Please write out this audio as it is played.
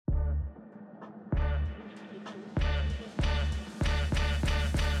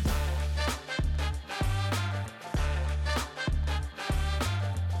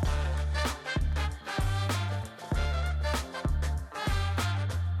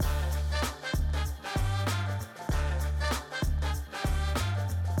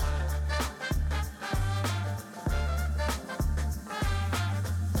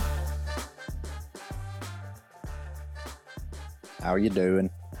How are you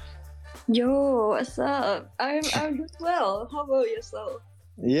doing? Yo, what's up? I'm just well. How about yourself?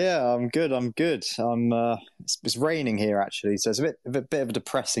 Yeah, I'm good. I'm good. It's raining here actually, so it's a bit of a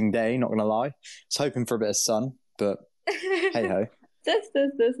depressing day. Not gonna lie. I was hoping for a bit of sun, but hey ho. That's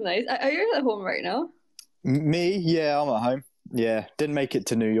nice. Are you at home right now? Me, yeah, I'm at home. Yeah, didn't make it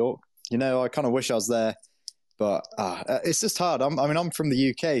to New York. I kind of wish I was there, but it's just hard. I'm from the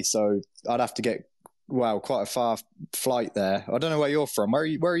UK, so I'd have to get quite a far flight there. I don't know where you're from. Where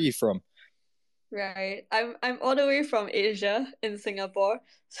are you from? Right. I'm all the way from Asia in Singapore,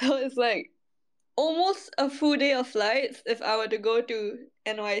 so it's like almost a full day of flights if I were to go to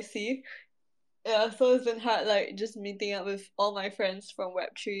NYC. Yeah, so it's been hard like just meeting up with all my friends from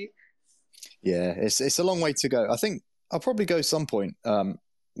Web3. Yeah, it's a long way to go. I think I'll probably go some point,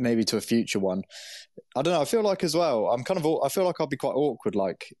 maybe to a future one. I don't know. I feel like as well. I feel like I'll be quite awkward,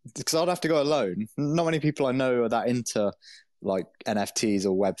 like because I'd have to go alone. Not many people I know are that into like NFTs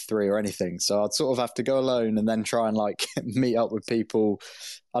or Web3 or anything. So I'd sort of have to go alone and then try and like meet up with people.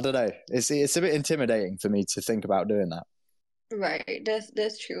 I don't know. It's a bit intimidating for me to think about doing that. Right,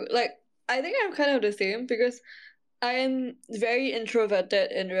 that's true. Like I think I'm kind of the same because I am very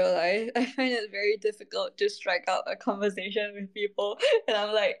introverted in real life. I find it very difficult to strike out a conversation with people.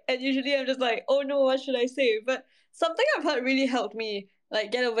 And usually I'm just like, oh no, what should I say? But something I've heard really helped me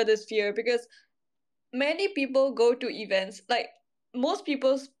like get over this fear because many people go to events. Like most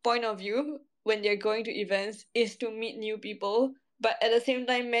people's point of view when they're going to events is to meet new people. But at the same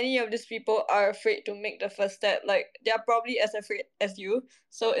time, many of these people are afraid to make the first step. Like they're probably as afraid as you.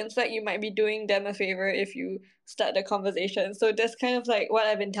 So in fact, you might be doing them a favor if you start the conversation. So that's kind of like what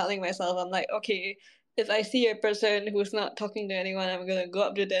I've been telling myself. I'm like, okay, if I see a person who's not talking to anyone, I'm gonna go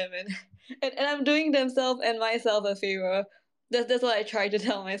up to them and and I'm doing themselves and myself a favor. That's what I try to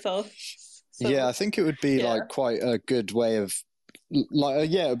tell myself. Yeah, So I think it would be yeah. like quite a good way of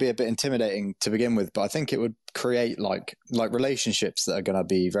yeah, it would be a bit intimidating to begin with, but I think it would create like relationships that are going to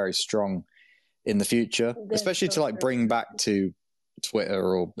be very strong in the future, That's especially to so like true. bring back to Twitter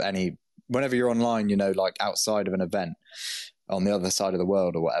or any whenever you're online, like outside of an event on the other side of the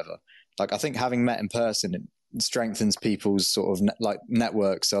world or whatever. Like I think having met in person it strengthens people's sort of like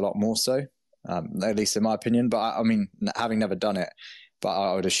networks a lot more so, at least in my opinion. But I mean, having never done it, but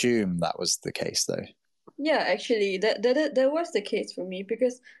I would assume that was the case though. Yeah, actually, that was the case for me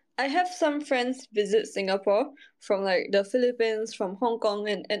because I have some friends visit Singapore from like the Philippines, from Hong Kong,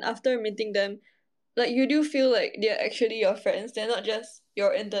 and after meeting them, like you do feel like they're actually your friends. They're not just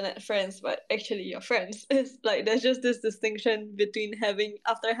your internet friends, but actually your friends. It's like there's just this distinction between having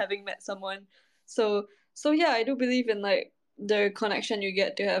after having met someone. So yeah, I do believe in like the connection you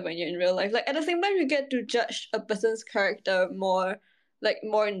get to have when you're in real life. Like at the same time, you get to judge a person's character more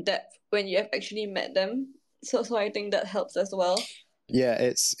in depth when you have actually met them. So I think that helps as well. Yeah,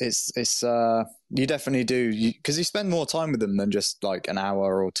 it's you definitely do because you spend more time with them than just like an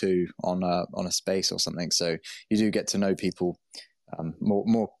hour or two on a space or something. So you do get to know people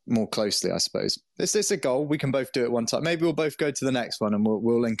more closely, I suppose. It's a goal. We can both do it one time. Maybe we'll both go to the next one and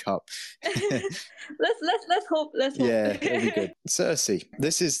we'll link up. Let's hope. Let's hope. Yeah, it'll be good. Circe,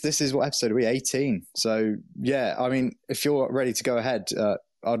 this is what episode are we 18? So yeah, I mean, if you're ready to go ahead,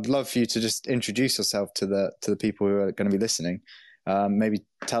 I'd love for you to just introduce yourself to the people who are going to be listening. Maybe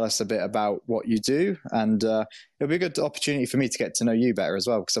tell us a bit about what you do, and it'll be a good opportunity for me to get to know you better as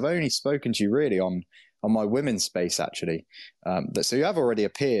well. Because I've only spoken to you really on my women's space actually. So you have already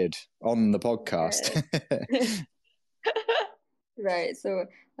appeared on the podcast. Yes. Right. So,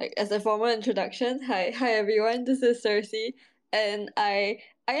 like as a formal introduction, hi everyone. This is Cersei, and I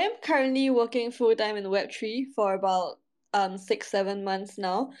am currently working full time in Web3 for about 6 7 months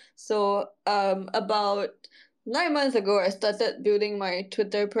now. So about 9 months ago, I started building my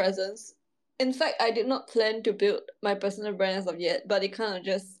Twitter presence. In fact, I did not plan to build my personal brand as of yet, but it kind of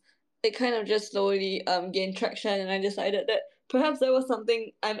just slowly gained traction, and I decided that perhaps there was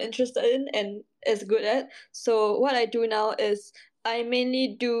something I'm interested in and is good at. So what I do now is I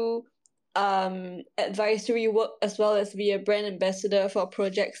mainly do advisory work as well as be a brand ambassador for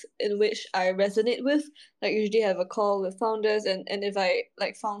projects in which I resonate with. Like usually have a call with founders, and if I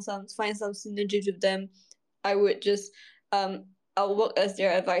like find some synergies with them, I would just I'll work as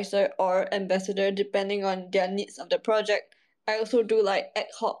their advisor or ambassador depending on their needs of the project. I also do like ad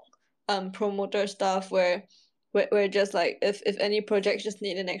hoc promoter stuff where just like if any projects just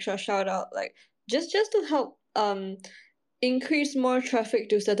need an extra shout out, like just to help increase more traffic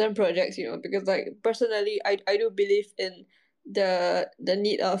to certain projects, because like personally I do believe in the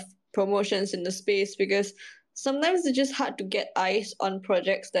need of promotions in the space because sometimes it's just hard to get eyes on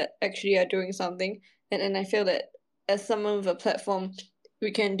projects that actually are doing something, and I feel that as someone with a platform,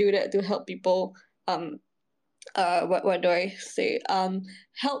 we can do that to help people what do I say?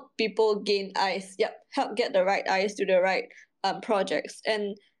 Help people gain eyes. Yep, help get the right eyes to the right projects.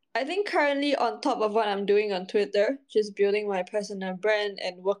 And I think currently on top of what I'm doing on Twitter, just building my personal brand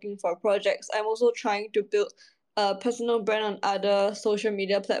and working for projects, I'm also trying to build a personal brand on other social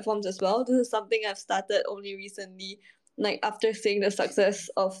media platforms as well. This is something I've started only recently, like after seeing the success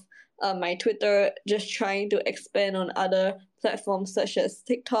of my Twitter, just trying to expand on other platforms such as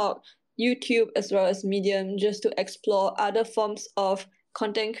TikTok, YouTube, as well as Medium, just to explore other forms of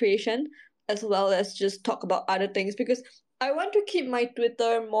content creation, as well as just talk about other things, because I want to keep my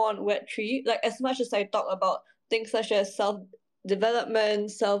Twitter more on Web3. Like, as much as I talk about things such as self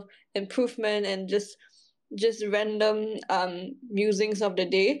development, self improvement, and just random musings of the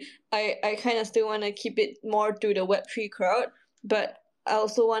day, I kind of still want to keep it more to the Web3 crowd, but I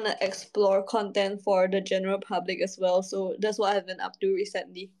also want to explore content for the general public as well. So that's what I've been up to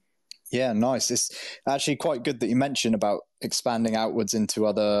recently. Yeah, nice. It's actually quite good that you mentioned about expanding outwards into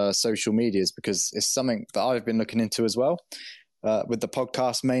other social medias, because it's something that I've been looking into as well, with the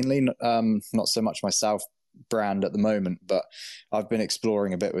podcast mainly. Not so much myself brand at the moment, but I've been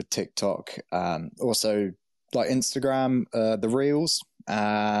exploring a bit with TikTok, also like Instagram, the Reels,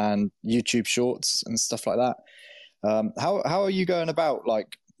 and YouTube Shorts and stuff like that. How are you going about like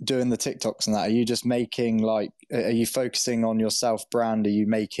doing the TikToks and that? Are you just making like, are you focusing on your self brand? Are you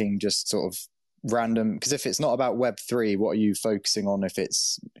making just sort of random? Because if it's not about Web3, what are you focusing on if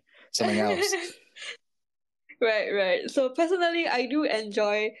it's something else? Right. So personally, I do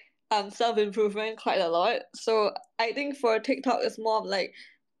enjoy self improvement quite a lot. So I think for TikTok, it's more of like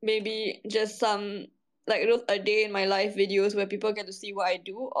maybe just some like those a day in my life videos where people get to see what I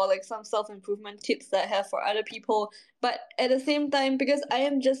do, or like some self improvement tips that I have for other people. But at the same time, because I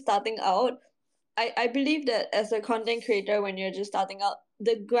am just starting out, I believe that as a content creator, when you're just starting out,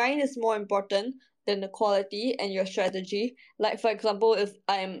 the grind is more important than the quality and your strategy. Like, for example, if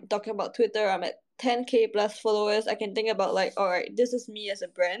I'm talking about Twitter, I'm at 10K plus followers, I can think about, like, all right, this is me as a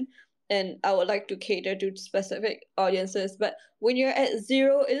brand, and I would like to cater to specific audiences. But when you're at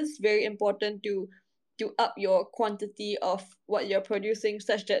zero, it is very important to up your quantity of what you're producing,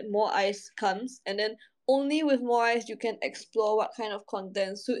 such that more eyes comes, and then only with more eyes you can explore what kind of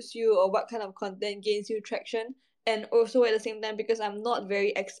content suits you or what kind of content gains you traction. And also at the same time, because I'm not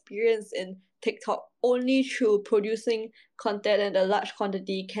very experienced in TikTok, only through producing content in a large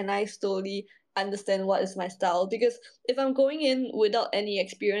quantity can I slowly understand what is my style. Because if I'm going in without any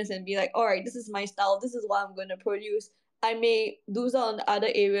experience and be like, all right, this is my style, this is what I'm going to produce, I may lose out on other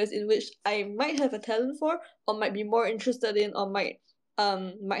areas in which I might have a talent for, or might be more interested in, or might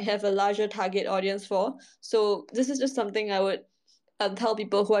have a larger target audience for. So this is just something I would tell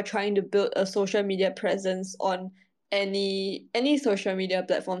people who are trying to build a social media presence on any social media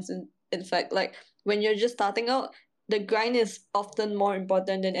platforms. In fact, like when you're just starting out, the grind is often more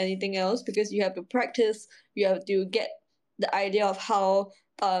important than anything else, because you have to practice, you have to get the idea of how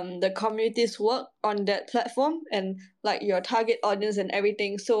the communities work on that platform, and like your target audience and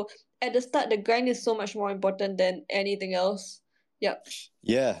everything. So at the start, the grind is so much more important than anything else. Yep.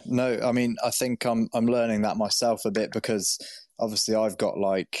 Yeah, no, I mean, I think I'm learning that myself a bit, because obviously I've got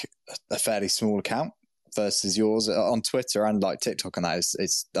like a fairly small account versus yours on Twitter and like TikTok, and that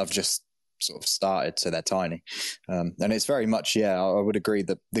it's I've just sort of started, so they're tiny, and it's very much, yeah, I would agree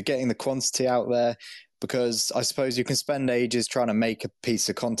that the getting the quantity out there, because I suppose you can spend ages trying to make a piece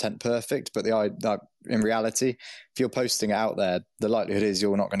of content perfect, but in reality, if you're posting it out there, the likelihood is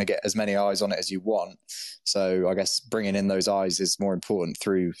you're not going to get as many eyes on it as you want. So I guess bringing in those eyes is more important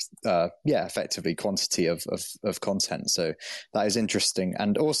through, effectively quantity of content. So that is interesting.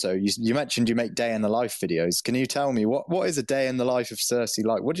 And also, you mentioned you make day in the life videos. Can you tell me what is a day in the life of Circe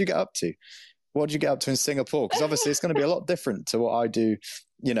like? What do you get up to? What did you get up to in Singapore? Because obviously it's going to be a lot different to what I do,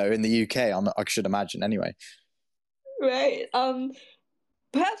 in the UK. I should imagine anyway. Right.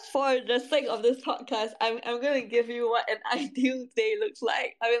 Perhaps for the sake of this podcast, I'm gonna give you what an ideal day looks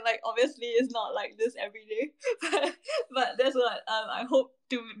like. I mean, like obviously it's not like this every day, but that's what I hope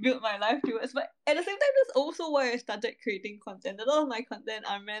to build my life towards. But at the same time, that's also why I started creating content. A lot of my content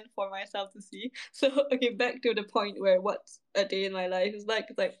are meant for myself to see. So okay, back to the point where what's a day in my life is like.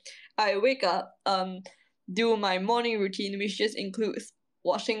 It's like I wake up, do my morning routine, which just includes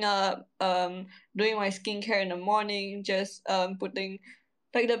washing up, doing my skincare in the morning, just putting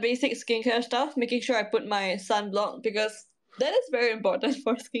like the basic skincare stuff, making sure I put my sunblock, because that is very important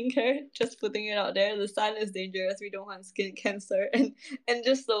for skincare. Just putting it out there. The sun is dangerous. We don't want skin cancer, and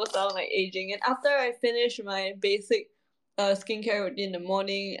just slows down like aging. And after I finish my basic skincare routine in the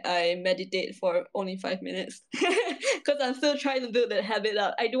morning. I meditate for only 5 minutes because I'm still trying to build that habit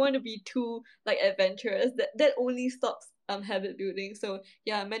up. I don't want to be too like adventurous. That only stops habit building. So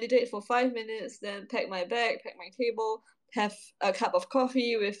yeah, meditate for 5 minutes, then pack my bag, pack my table, have a cup of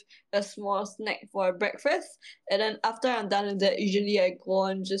coffee with a small snack for breakfast. And then after I'm done with that, usually I go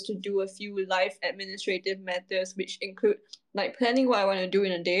on just to do a few life administrative matters, which include like planning what I want to do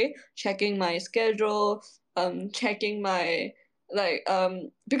in a day, checking my schedule, checking my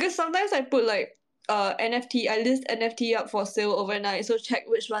because sometimes I put like NFT, I list NFT up for sale overnight. So check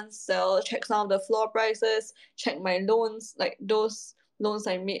which ones sell, check some of the floor prices, check my loans, like those loans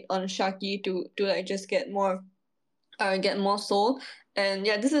I made on Sharky to like just get more sold. And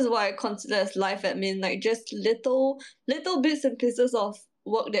yeah, this is what I consider as life admin, like just little bits and pieces of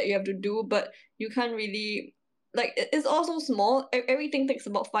work that you have to do, but you can't really like it's also small. Everything takes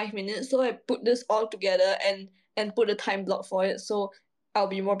about 5 minutes, so I put this all together and put a time block for it, so I'll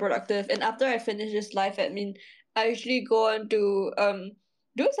be more productive. And after I finish this life admin, I usually go on to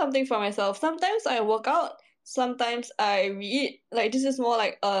do something for myself. Sometimes I work out, sometimes I read. Like this is more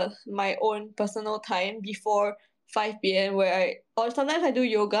like my own personal time before 5 p.m. or sometimes I do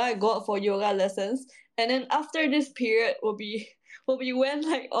yoga. I go out for yoga lessons, and then after this period will be when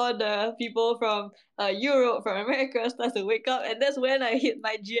like all the people from Europe, from America start to wake up, and that's when I hit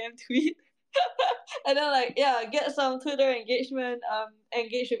my GM tweet. And then like yeah, get some Twitter engagement,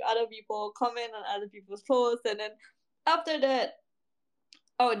 engage with other people, comment on other people's posts, and then after that,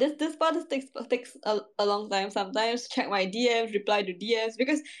 oh, this part takes a long time sometimes. Check my DMs, reply to DMs,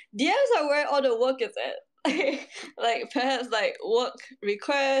 because DMs are where all the work is at. Like perhaps like work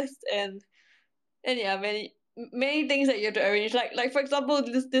requests and yeah, many things that you have to arrange. Like for example,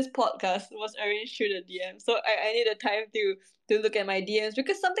 this podcast was arranged through the DM, so I need a time to look at my DMs,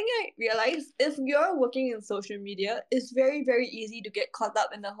 because something I realized, if you're working in social media, it's very easy to get caught up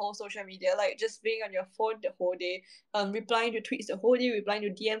in the whole social media, like just being on your phone the whole day, replying to tweets the whole day, replying to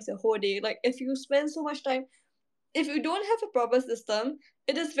DMs the whole day. Like if you spend so much time, if you don't have a proper system,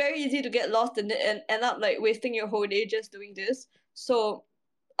 it is very easy to get lost in it and end up like wasting your whole day just doing this. So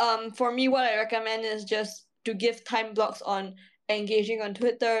for me, what I recommend is just to give time blocks on engaging on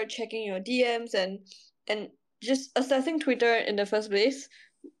Twitter, checking your DMs, and just assessing Twitter in the first place.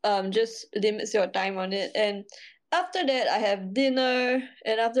 Just limits your time on it. And after that, I have dinner,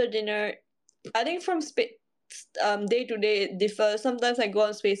 and after dinner, I think from day to day it differs. Sometimes I go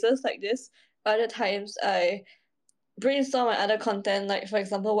on spaces like this. Other times I brainstorm on other content. Like for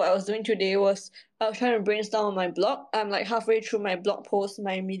example, what I was doing today was I was trying to brainstorm on my blog. I'm like halfway through my blog post,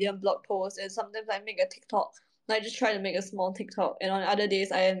 my Medium blog post, and sometimes I make a TikTok. And I just try to make a small TikTok. And on other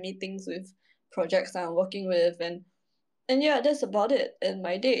days, I have meetings with projects I'm working with, and yeah, that's about it in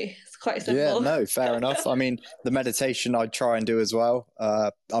my day. It's quite Yeah, simple. no, fair enough. I mean, the meditation I try and do as well.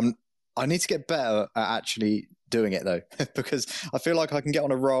 I need to get better at actually doing it though, because I feel like I can get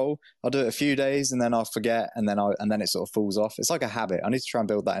on a roll. I'll do it a few days and then I'll forget, and then it sort of falls off. It's like a habit. I need to try and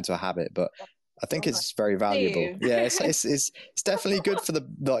build that into a habit, but I think it's very valuable. Same. Yeah, it's definitely good for the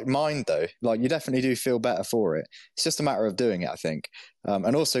like mind though. Like you definitely do feel better for it. It's just a matter of doing it, I think.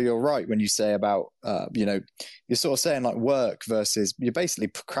 And also, you're right when you say about you're sort of saying like work versus you're basically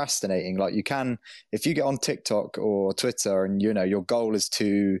procrastinating. Like you can, if you get on TikTok or Twitter and your goal is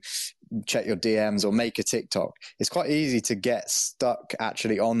to check your DMs or make a TikTok, it's quite easy to get stuck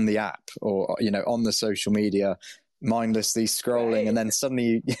actually on the app or on the social media, mindlessly scrolling, Right. and then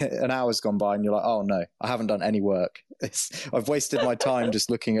suddenly an hour's gone by and you're like, oh no, I haven't done any work. I've wasted my time just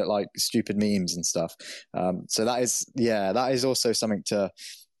looking at like stupid memes and stuff. So that is also something to,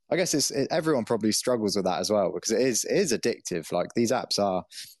 I guess everyone probably struggles with that as well, because it is addictive. Like these apps are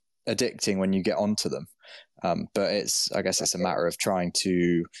addicting when you get onto them. But I guess it's a matter of trying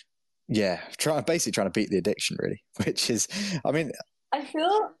to basically trying to beat the addiction really, which is, I mean, I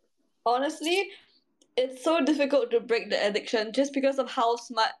feel honestly it's so difficult to break the addiction just because of how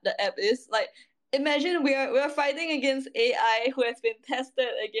smart the app is. Like, imagine we're fighting against AI who has been tested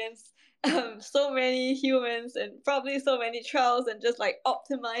against so many humans and probably so many trials and just like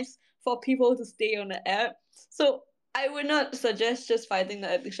optimized for people to stay on the app. So I would not suggest just fighting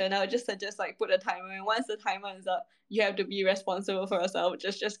the addiction. I would just suggest like put a timer, and once the timer is up, you have to be responsible for yourself.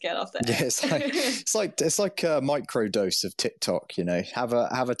 Just get off the yeah, app. it's like a micro dose of TikTok. Have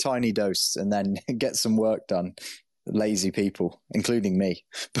a tiny dose and then get some work done. Lazy people, including me.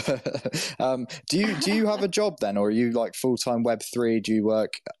 But do you have a job then, or are you like full-time Web3? Do you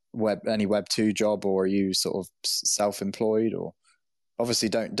work any Web2 job, or are you sort of self-employed? Or obviously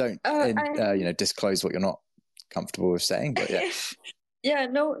don't I'm disclose what you're not comfortable with saying, but yeah. Yeah,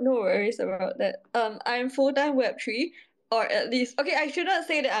 no worries about that. I'm full time Web3. or at least, okay, I should not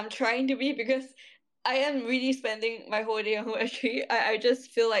say that I'm trying to be, because I am really spending my whole day on Web3. I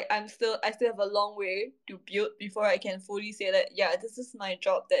just feel like I still have a long way to build before I can fully say that, yeah, this is my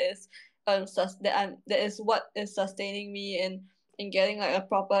job that is that is what is sustaining me and getting like a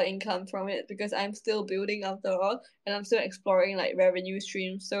proper income from it, because I'm still building after all, and I'm still exploring like revenue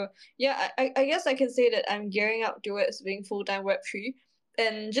streams. So yeah, I guess I can say that I'm gearing up towards being full-time Web3.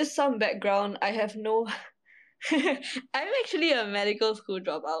 And just some background, I have no I'm actually a medical school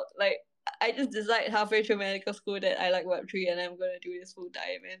dropout. Like, I just decided halfway through medical school that I like Web3 and I'm gonna do this full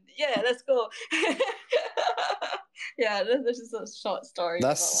time. And yeah, let's go. Yeah, that's just a short story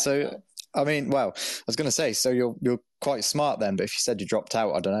That's about so. myself. I mean, well, I was going to say, so you're quite smart then, but if you said you dropped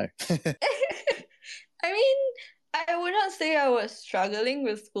out, I don't know. I mean, I would not say I was struggling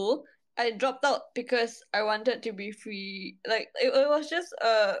with school. I dropped out because I wanted to be free. Like, it was just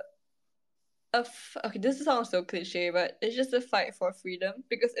okay, this sounds so cliche, but it's just a fight for freedom.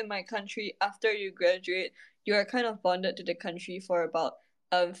 Because in my country, after you graduate, you are kind of bonded to the country for about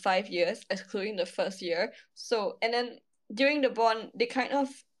 5 years, excluding the first year. So, and then during the bond, they kind of,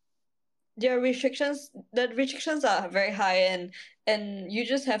 their restrictions, the restrictions are very high, and you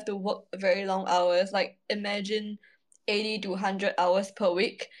just have to work very long hours. Like, imagine 80 to 100 hours per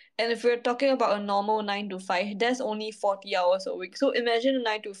week. And if we're talking about a normal 9 to 5, that's only 40 hours a week. So imagine a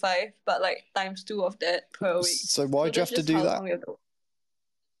 9 to 5, but like times two of that per week. So why So do you that's have to just do how that? long we have to.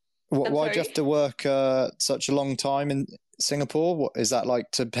 I'm Why do you have sorry. to work such a long time in Singapore? What is that,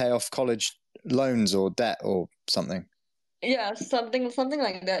 like to pay off college loans or debt or something? Yeah, something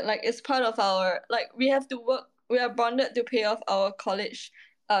like that. Like, it's part of our, like, we have to work, we are bonded to pay off our college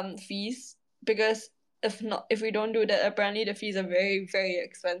fees, because if we don't do that, apparently the fees are very, very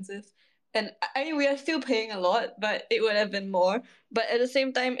expensive. And I mean, we are still paying a lot, but it would have been more. But at the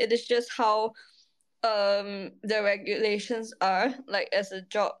same time, it is just how the regulations are, like, as a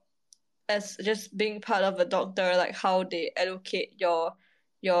job, as just being part of a doctor, like how they allocate your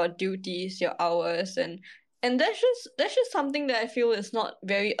duties, your hours, and that's just something that I feel is not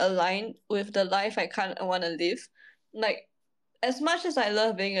very aligned with the life I kind of want to live. Like, as much as I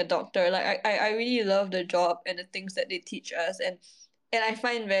love being a doctor, like I really love the job and the things that they teach us, and I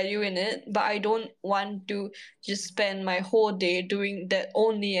find value in it, but I don't want to just spend my whole day doing that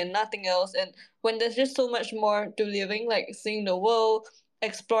only and nothing else. And when there's just so much more to living, like seeing the world,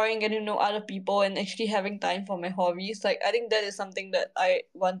 exploring, getting to know other people, and actually having time for my hobbies, like I think that is something that I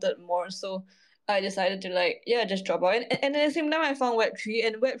wanted more. So I decided to, like, yeah, just drop out. And at the same time, I found Web3,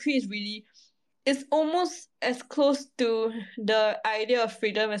 and Web3 is really, it's almost as close to the idea of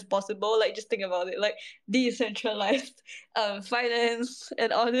freedom as possible. Like, just think about it, like decentralized finance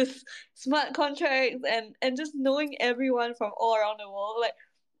and all this smart contracts, and just knowing everyone from all around the world. Like,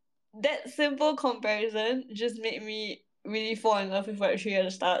 that simple comparison just made me really fall in love with Web3 at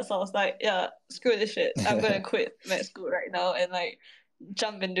the start. So I was like, yeah, screw this shit. I'm gonna quit med school right now and like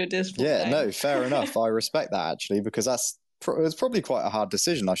jump into this full Yeah, time. no, fair enough. I respect that actually, because it's probably quite a hard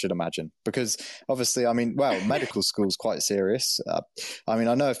decision, I should imagine. Because obviously, I mean, well, medical school's quite serious. I mean,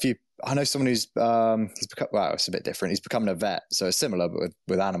 I know someone who's he's become, well, it's a bit different. He's becoming a vet, so it's similar, but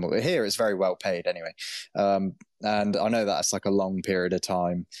with animal. Here, it's very well paid anyway. And I know that's like a long period of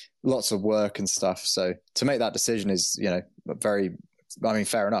time, lots of work and stuff. So to make that decision is, very, I mean,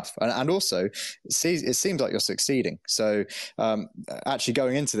 fair enough. And also, it seems like you're succeeding. So, actually,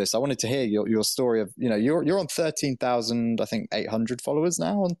 going into this, I wanted to hear your story of, you're on 13,000, I think 800 followers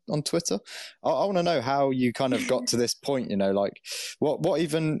now on Twitter. I want to know how you kind of got to this point. Like what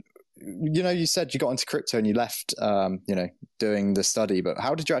even. You said you got into crypto and you left, doing the study, but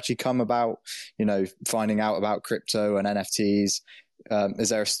how did you actually come about, finding out about crypto and NFTs? Is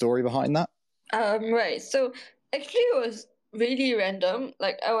there a story behind that? Right. So actually, it was really random.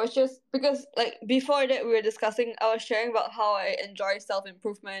 Like, I was just, because like before that we were discussing, I was sharing about how I enjoy self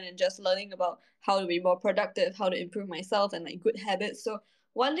improvement and just learning about how to be more productive, how to improve myself, and like good habits. So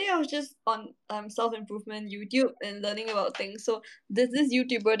one day I was just on self improvement YouTube and learning about things. So there's this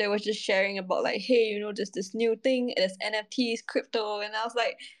YouTuber that was just sharing about, like, hey, there's this new thing, it's NFTs, crypto, and I was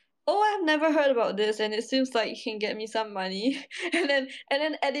like, oh, I've never heard about this, and it seems like you can get me some money. And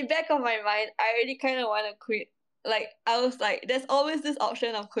then at the back of my mind, I already kind of want to quit. Like, I was like, there's always this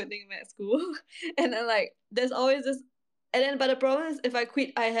option of quitting med school, and then like there's always this, and then but the problem is, if I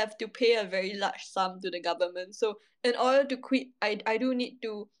quit, I have to pay a very large sum to the government. So in order to quit, I do need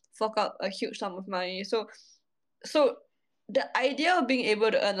to fork out a huge sum of money. So the idea of being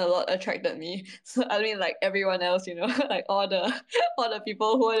able to earn a lot attracted me. So I mean, like everyone else, like all the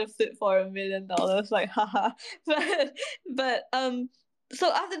people who want to sit for $1 million, like haha. But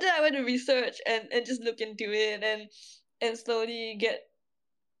so after that, I went to research and just look into it, and slowly get.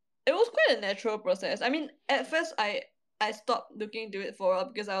 It was quite a natural process. I mean, at first I stopped looking into it for a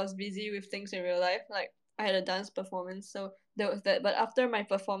while because I was busy with things in real life. Like I had a dance performance, so there was that. But after my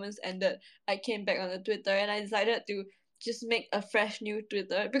performance ended, I came back on the Twitter and I decided to just make a fresh new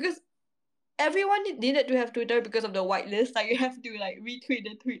Twitter because everyone needed to have Twitter because of the whitelist. Like you have to like retweet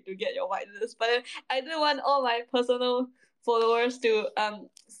the tweet to get your whitelist. But I didn't want all my personal followers to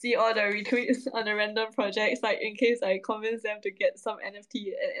see all the retweets on the random projects, like in case I convince them to get some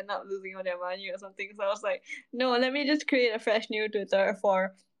NFT and end up losing all their money or something. So I was like, no, let me just create a fresh new Twitter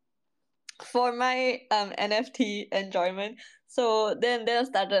for my NFT enjoyment. So then I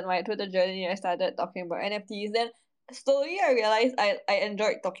started my Twitter journey. I started talking about NFTs. Then slowly I realized I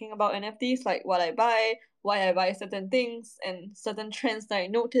enjoyed talking about NFTs, like what I buy, why I buy certain things, and certain trends that I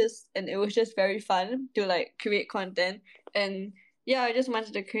noticed. And it was just very fun to like create content. And yeah, I just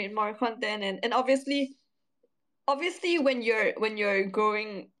wanted to create more content. And obviously when you're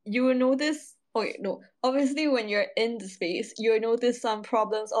growing, you will notice. Okay, no. Obviously, when you're in the space, you'll notice some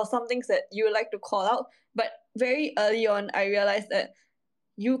problems or some things that you would like to call out. But very early on, I realized that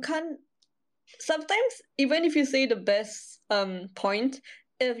you can't. Sometimes, even if you say the best point,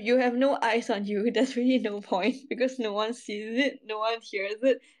 if you have no eyes on you, there's really no point because no one sees it, no one hears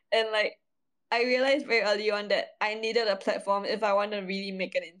it, and like I realized very early on that I needed a platform if I want to really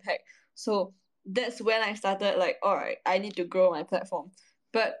make an impact. So that's when I started like, all right, I need to grow my platform.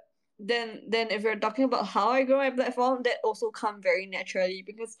 But then if you're talking about how I grow my platform, that also come very naturally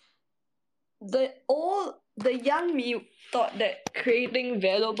because the young me thought that creating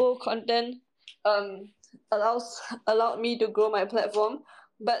valuable content um allowed me to grow my platform.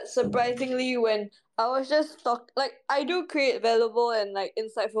 But surprisingly, when I was just like I do create valuable and like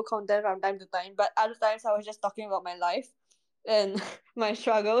insightful content from time to time, but other times I was just talking about my life and my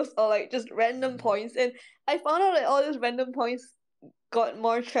struggles or like just random points. And I found out that all these random points got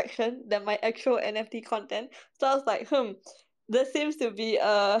more traction than my actual NFT content. So I was like, there seems to be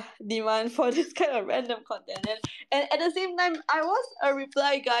a demand for this kind of random content. And at the same time, I was a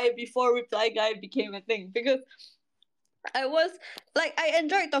reply guy before reply guy became a thing because I was like I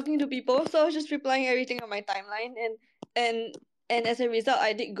enjoyed talking to people, so I was just replying everything on my timeline and and as a result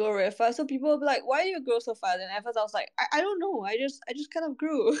I did grow very fast. So people will be like, why do you grow so fast? And at first I was like, I don't know, I just kind of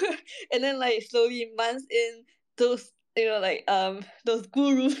grew. And then like slowly months in, those like those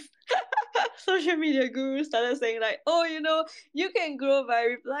gurus, social media gurus started saying like, oh, you can grow by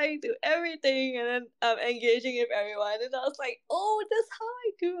replying to everything and then engaging with everyone. And I was like, oh, that's how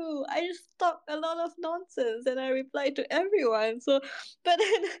I grew. I just talk a lot of nonsense and I replied to everyone. So, but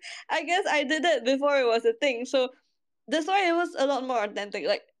then I guess I did it before it was a thing. So that's why it was a lot more authentic.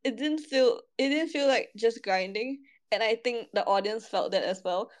 Like it didn't feel like just grinding. And I think the audience felt that as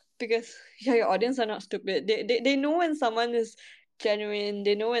well. Because yeah, your audience are not stupid. They know when someone is genuine,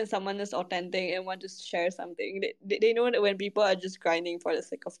 they know when someone is authentic and want to share something. They know that when people are just grinding for the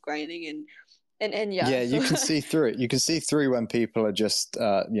sake of grinding and yeah. Yeah, So you can see through it. You can see through when people are just,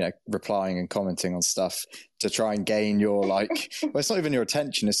 replying and commenting on stuff to try and gain your like. Well, it's not even your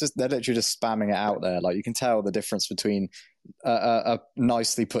attention. It's just they're literally just spamming it out there. Like you can tell the difference between a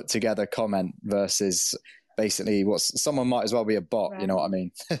nicely put together comment versus basically what's someone might as well be a bot. right. You know what I mean?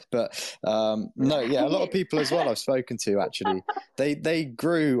 But no, yeah, a lot of people as well I've spoken to actually they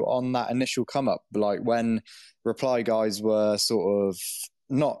grew on that initial come up, like when reply guys were sort of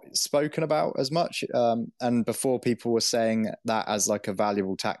not spoken about as much, and before people were saying that as like a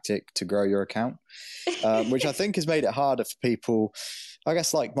valuable tactic to grow your account, which I think has made it harder for people, I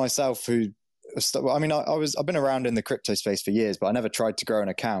guess, like myself, who I mean, I've been around in the crypto space for years, but I never tried to grow an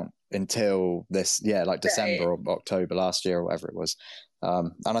account until this, yeah, like Right. December or October last year or whatever it was.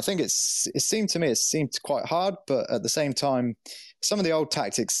 And I think it seemed quite hard, but at the same time, some of the old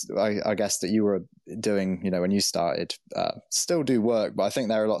tactics, I guess, that you were doing, when you started, still do work, but I think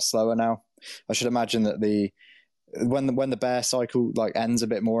they're a lot slower now. I should imagine that when the bear cycle like ends a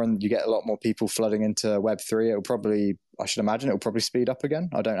bit more and you get a lot more people flooding into Web3, I should imagine it'll probably speed up again.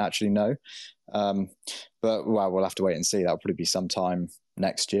 I don't actually know, but well, we'll have to wait and see. That'll probably be sometime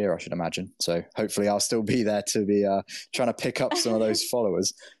next year, I should imagine. So hopefully, I'll still be there to be trying to pick up some of those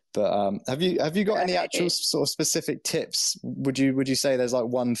followers. But have you got any actual Right. sort of specific tips? Would you say there's like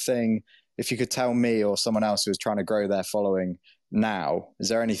one thing, if you could tell me or someone else who's trying to grow their following now, is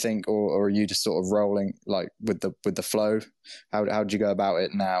there anything, or are you just sort of rolling like with the flow? How'd you go about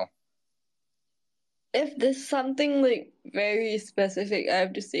it now? If there's something like very specific I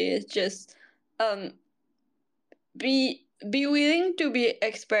have to say, it's just um be willing to be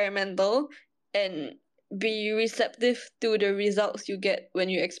experimental and be receptive to the results you get when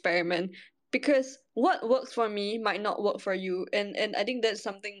you experiment. because what works for me might not work for you, and I think that's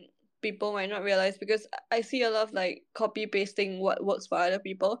something people might not realize, because I see a lot of like copy pasting what works for other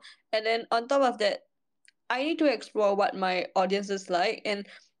people, and then on top of that, I need to explore what my audience is like,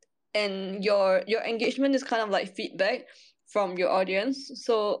 and your engagement is kind of like feedback from your audience.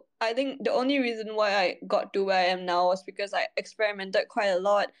 So I think the only reason why I got to where I am now was because I experimented quite a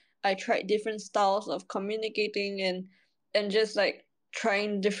lot. I tried different styles of communicating, and just like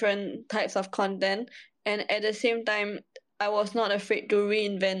trying different types of content, and at the same time I was not afraid to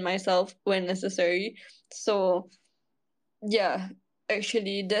reinvent myself when necessary. So yeah,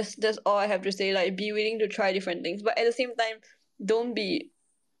 actually that's all I have to say. Like, be willing to try different things, but at the same time, don't be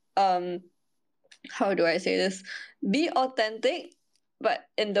um how do I say this? Be authentic, but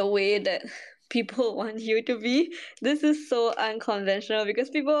in the way that people want you to be. This is so unconventional, because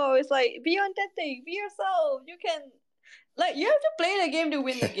people are always like, be authentic, be yourself. You can, like, you have to play the game to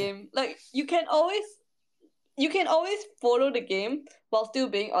win the game. Like, you can always follow the game while still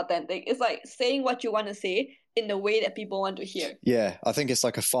being authentic. It's like saying what you want to say in the way that people want to hear. Yeah, I think it's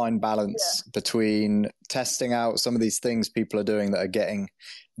like a fine balance Yeah. between testing out some of these things people are doing that are getting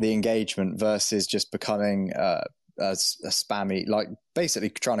the engagement versus just becoming a spammy, like basically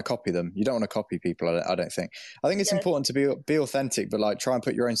trying to copy them. You don't want to copy people, I don't think. I think it's Yes. important to be authentic, but like try and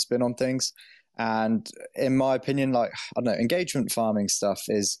put your own spin on things. And in my opinion, like, I don't know, engagement farming stuff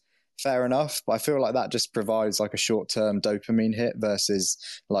is fair enough, but I feel like that just provides like a short-term dopamine hit versus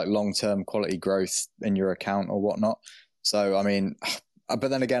like long-term quality growth in your account or whatnot. So I mean, but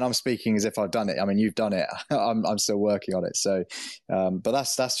then again, I'm speaking as if I've done it. I mean, you've done it. I'm still working on it. So, but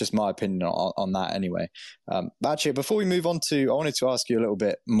that's just my opinion on that anyway. Actually, before we move on to, I wanted to ask you a little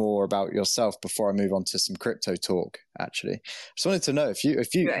bit more about yourself before I move on to some crypto talk. Actually, just wanted to know if you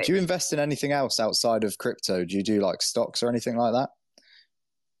Right. do you invest in anything else outside of crypto? Do you do like stocks or anything like that?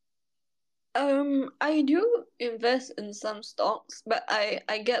 I do invest in some stocks, but I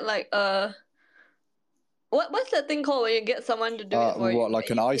get like what's that thing called when you get someone to do it for What, you like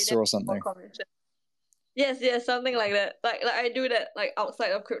and an you pay ISA them or for something? commission? Yes, yes, something like that. Like I do that like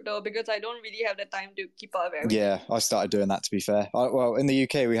outside of crypto, because I don't really have the time to keep up with everything. Yeah, I started doing that, to be fair. Well, in the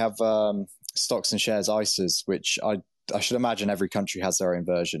UK, we have stocks and shares ISAs, which I should imagine every country has their own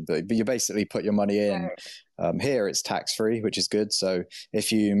version, but you basically put your money in. Right. Here, it's tax free, which is good. So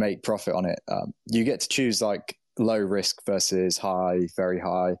if you make profit on it, you get to choose like low risk versus high, very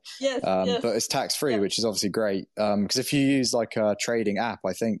high. Yes, But yes. it's tax free, Yeah. which is obviously great. Because if you use like a trading app,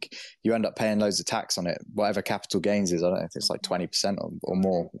 I think you end up paying loads of tax on it. Whatever capital gains is, I don't know if it's like 20% or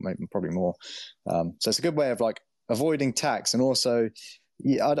more, maybe probably more. So it's a good way of like avoiding tax. And also,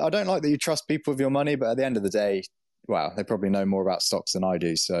 yeah, I don't like that you trust people with your money, but at the end of the day, wow, they probably know more about stocks than I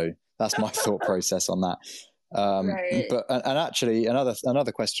do. So that's my thought process on that. Right. But and actually,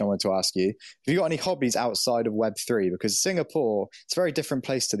 another question I wanted to ask you: have you got any hobbies outside of Web3? Because Singapore, it's a very different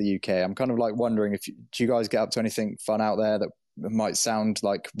place to the UK. I'm kind of like wondering if do you guys get up to anything fun out there that might sound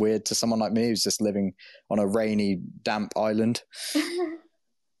like weird to someone like me who's just living on a rainy, damp island?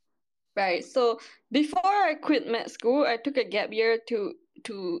 Right. So before I quit med school, I took a gap year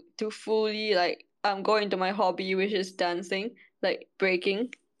to fully like go into my hobby, which is dancing, like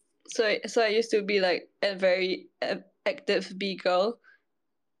breaking. So I used to be like a very active B girl.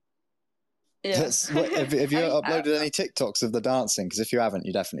 Yeah. Have you I mean, uploaded any TikToks of the dancing? Because if you haven't,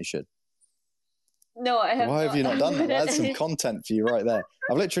 you definitely should. no, I have Why have not you not done that? uploaded That's some any. content for you right there.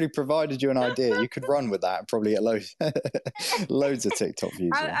 I've literally provided you an idea. You could run with that and probably get loads, loads of TikTok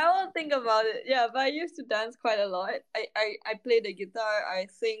views. I will think about it. Yeah, but I used to dance quite a lot. I play the guitar, I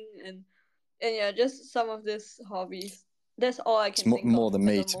sing, and yeah, just some of these hobbies. That's all I It's can think more of than at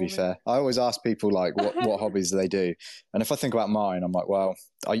me, the to be moment. fair. I always ask people like what hobbies do they do, and if I think about mine, I'm like, well,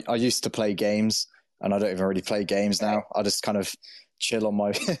 I used to play games, and I don't even really play games Right. now. I just kind of chill on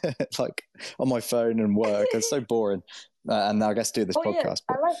my like on my phone and work. It's so boring, and I guess do this Oh yes, podcast.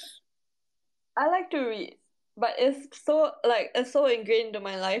 But I like to read, but it's so ingrained into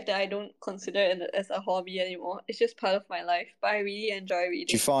my life that I don't consider it as a hobby anymore. It's just part of my life. But I really enjoy do you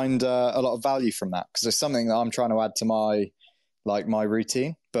reading. find a lot of value from that? Because it's something that I'm trying to add to my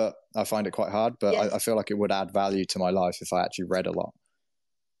routine, but I find it quite hard. But I Yes, feel like it would add value to my life if I actually read a lot.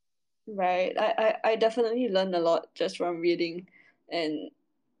 right. I definitely learned a lot just from reading, and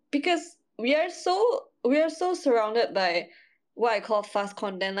because we are so surrounded by what I call fast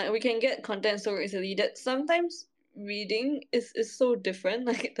content. Like, we can get content so easily that sometimes reading is so different.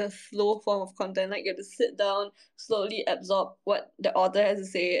 Like the slow form of content. Like, you have to sit down, slowly absorb what the author has to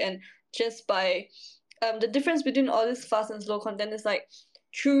say, and just by the difference between all this fast and slow content is like,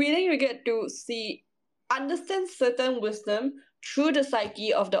 through reading you get to understand certain wisdom through the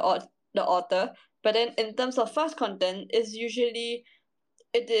psyche of the the author. But then in terms of fast content,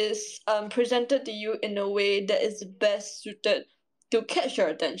 it is presented to you in a way that is best suited to catch your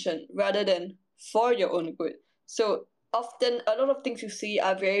attention rather than for your own good. So often a lot of things you see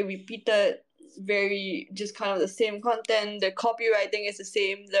are very repeated, very just kind of the same content. The copywriting is the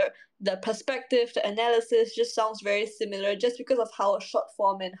same. The perspective, the analysis just sounds very similar just because of how short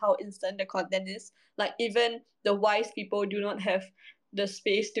form and how instant the content is. Like even the wise people do not have the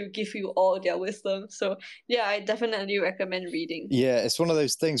space to give you all their wisdom. So yeah, I definitely recommend reading. Yeah, it's one of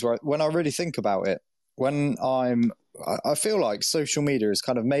those things where when I really think about it, I feel like social media has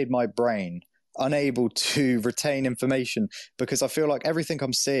kind of made my brain unable to retain information because I feel like everything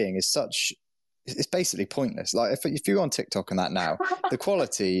I'm seeing is it's basically pointless. Like if you're on TikTok and that now, the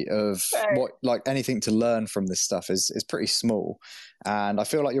quality of Right. what like anything to learn from this stuff is pretty small, and I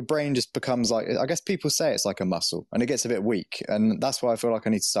feel like your brain just becomes like, I guess people say it's like a muscle, and it gets a bit weak, and that's why I feel like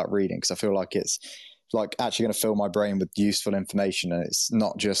I need to start reading because I feel like it's like actually going to fill my brain with useful information, and it's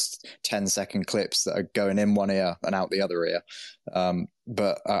not just 10-second clips that are going in one ear and out the other ear.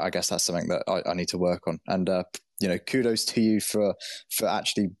 But I guess that's something that I need to work on. And kudos to you for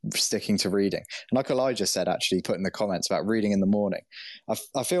actually sticking to reading. And like Elijah said, actually put in the comments about reading in the morning.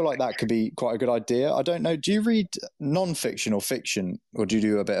 I feel like that could be quite a good idea. I don't know. Do you read non-fiction or fiction, or do you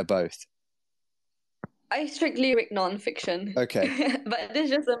do a bit of both? I strictly read non-fiction. Okay. But it's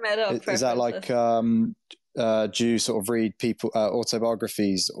just a matter of Is that like preferences. do you sort of read people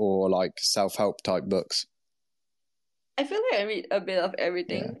autobiographies or like self-help type books? I feel like I read a bit of Yeah,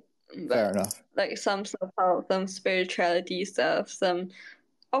 everything, fair but enough. like some self-help, some spirituality stuff, some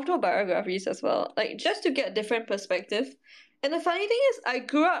autobiographies as well. Like just to get different perspective. And the funny thing is I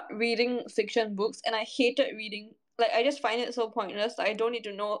grew up reading fiction books and I hated reading, like I just find it so pointless. I don't need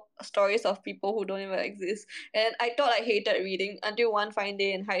to know stories of people who don't even exist. And I thought I hated reading until one fine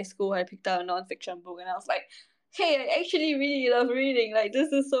day in high school I picked up a non-fiction book and I was like, hey, I actually really love reading. Like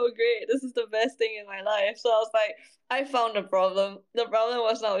this is so great. This is the best thing in my life. So I was like, I found a problem. The problem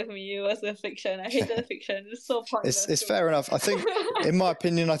was not with me, it was with fiction. I hated fiction. It's so pointless It's to fair me. enough. I think, in my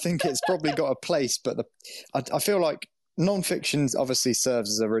opinion, I think it's probably got a place, but I feel like non-fiction obviously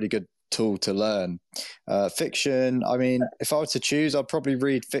serves as a really good tool to learn. Fiction, I mean, if I were to choose, I'd probably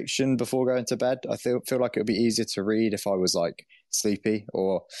read fiction before going to bed. I feel like it would be easier to read if I was like sleepy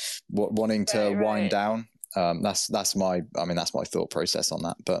or wanting to Right, wind right. down. That's my thought process on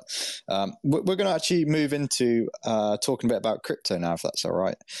that. But we're going to actually move into talking a bit about crypto now, if that's all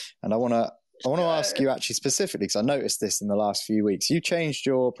right. And I want to ask Sure. you actually specifically because I noticed this in the last few weeks. You changed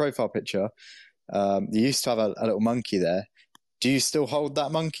your profile picture. You used to have a little monkey there. Do you still hold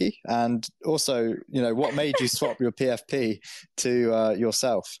that monkey? And also, what made you swap your PFP to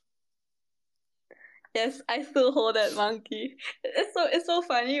yourself? Yes, I still hold that monkey. It's so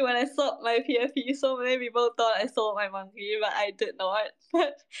funny when I sold my PFP, so many people thought I sold my monkey, but I did not.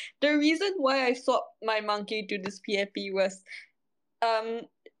 But the reason why I swapped my monkey to this PFP was um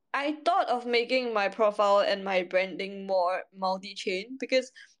I thought of making my profile and my branding more multi-chain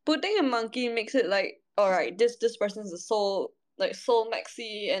because putting a monkey makes it like, all right, this person's a soul, like soul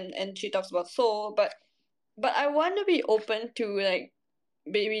maxi, and she talks about soul, but I want to be open to like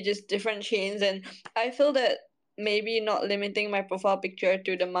maybe just different chains, and I feel that maybe not limiting my profile picture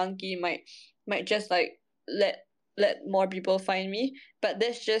to the monkey might just like let more people find me. But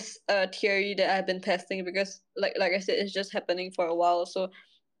that's just a theory that I've been testing because like I said, it's just happening for a while, so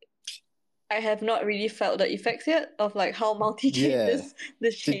I have not really felt the effects yet of like how multi-chain Yeah. this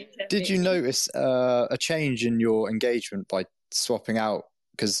Did change has Did made you me. notice a change in your engagement by swapping out?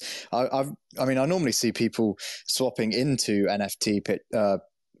 Because I mean, I normally see people swapping into NFT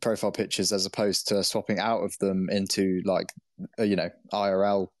profile pictures as opposed to swapping out of them into like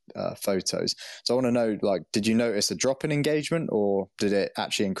IRL photos. So I want to know, like, did you notice a drop in engagement, or did it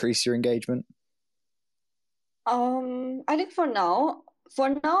actually increase your engagement? I think for now,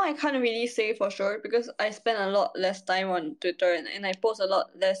 I can't really say for sure because I spend a lot less time on Twitter and I post a lot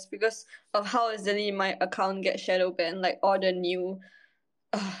less because of how easily my account gets shadow banned. Like all the new,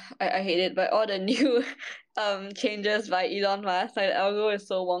 I hate it, but all the new changes by Elon Musk, like the algo is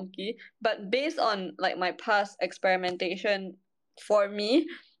so wonky. But based on like my past experimentation, for me,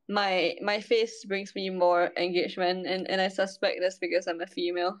 my face brings me more engagement, and I suspect that's because I'm a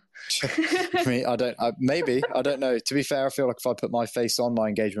female. I mean, maybe, I don't know. To be fair, I feel like if I put my face on, my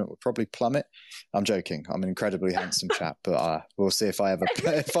engagement would probably plummet. I'm joking. I'm an incredibly handsome chap, but we'll see if I ever,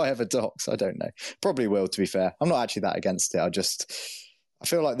 if I ever dox. I don't know. Probably will, to be fair. I'm not actually that against it. I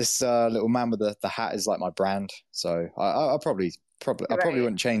feel like this little man with the hat is like my brand. So I probably Right.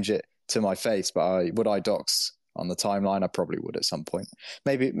 wouldn't change it to my face, but would I dox on the timeline. I probably would at some point.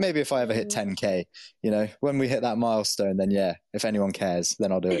 Maybe if I ever hit 10K, when we hit that milestone, then yeah, if anyone cares,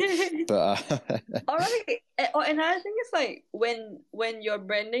 then I'll do it. But all right. Another thing is like when your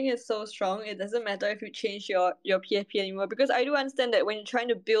branding is so strong, it doesn't matter if you change your PFP anymore, because I do understand that when you're trying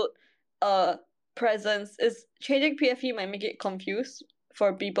to build a presence, is changing PFP might make it confused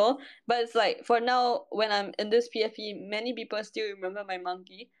for people. But it's like for now, when I'm in this PFP, many people still remember my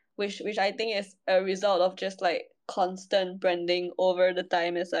monkey, which I think is a result of just like constant branding over the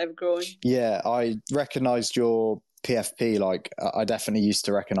time as I've grown. Yeah, I recognized your PFP. Like, I definitely used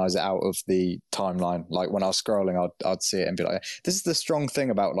to recognize it out of the timeline. Like when I was scrolling, I'd see it and be like, this is the strong thing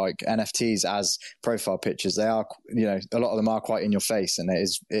about like NFTs as profile pictures. They are, a lot of them are quite in your face, and it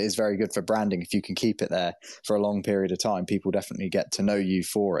is very good for branding. If you can keep it there for a long period of time, people definitely get to know you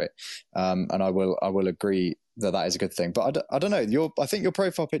for it. And I will agree that is a good thing. But I don't know. I think your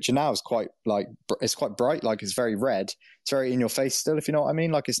profile picture now is quite like, it's quite bright. Like it's very red. It's very in your face still, if you know what I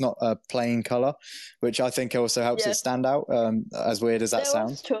mean. Like it's not a plain color, which I think also helps it stand out. As weird as that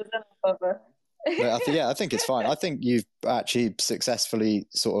sounds. Was chosen on purpose. But I think it's fine. I think you've actually successfully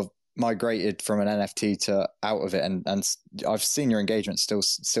sort of migrated from an NFT to out of it, and I've seen your engagement still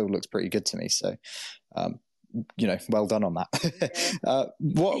looks pretty good to me. So, well done on that.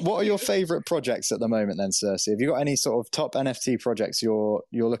 What are your favorite projects at the moment then, Circe? Have you got any sort of top NFT projects you're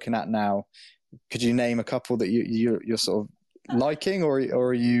looking at now? Could you name a couple that you're sort of liking, or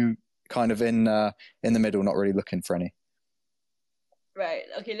are you kind of in the middle, not really looking for any? Right.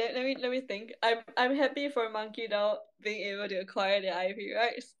 Okay. Let me think. I'm happy for Monkey now being able to acquire the IP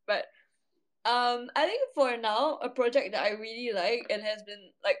rights, but I think for now a project that I really like and has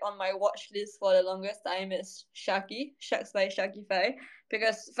been like on my watch list for the longest time is Sharks by Sharkify,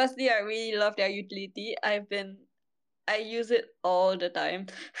 because firstly I really love their utility. I use it all the time,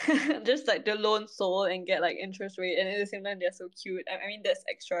 just like the loan soul and get like interest rate, and at the same time they're so cute. I mean that's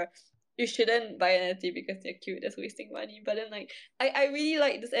extra. You shouldn't buy an NFT because they're cute. That's wasting money. But then like I really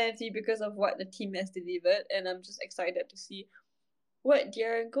like this NFT because of what the team has delivered, and I'm just excited to see what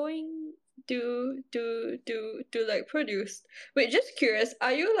they're going to like produce. Wait, just curious,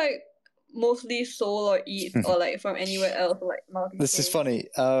 are you like mostly Seoul or ETH or like from anywhere else, like multi? This is funny.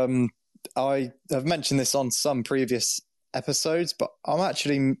 I have mentioned this on some previous episodes, but I'm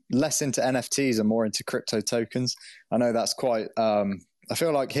actually less into NFTs and more into crypto tokens. I know that's quite. I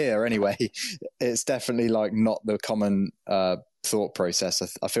feel like here anyway, it's definitely like not the common thought process.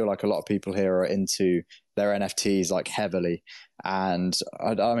 I feel like a lot of people here are into their NFTs like heavily, and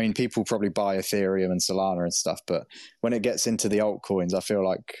I mean people probably buy Ethereum and Solana and stuff, but when it gets into the altcoins, I feel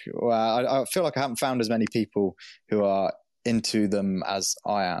like I feel like I haven't found as many people who are into them as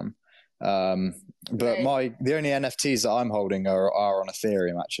I am. But the only NFTs that I'm holding are on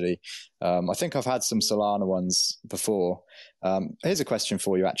Ethereum actually. I think I've had some Solana ones before. Here's a question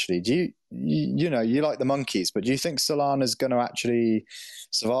for you actually. Do you like the monkeys, but do you think Solana's going to actually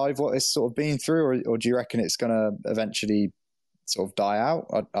survive what it's sort of been through, or do you reckon it's going to eventually sort of die out?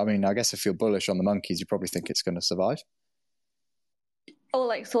 I mean, I guess if you're bullish on the monkeys, you probably think it's going to survive. Oh,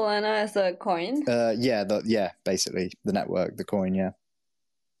 like Solana as a coin? Yeah, basically the network, the coin, yeah.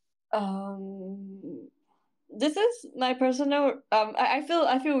 This is my personal I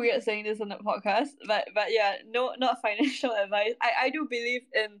feel weird saying this on the podcast, but yeah, no, not financial advice. I do believe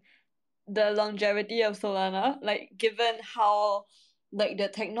in the longevity of Solana, like given how like the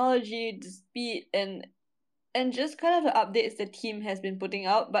technology, the speed, and just kind of the updates the team has been putting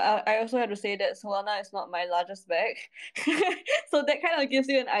out. But I also have to say that Solana is not my largest bag. So that kind of gives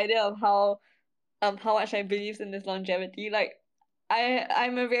you an idea of how much I believe in this longevity. Like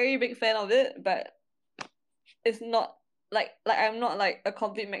I'm a very big fan of it, but it's not like I'm not like a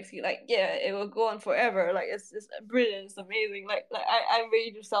complete maxi. Like yeah, it will go on forever. Like it's brilliant, it's amazing. Like I'm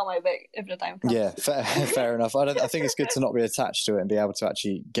ready to sell my bag if the time comes. Yeah, fair enough. I think it's good to not be attached to it and be able to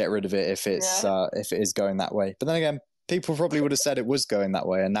actually get rid of it if it is going that way. But then again, people probably would have said it was going that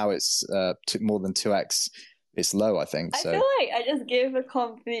way, and now it's more than 2x. It's low, I think. So I feel like I just gave a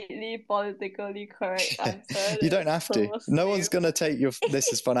completely politically correct answer. You don't have to. No one's gonna take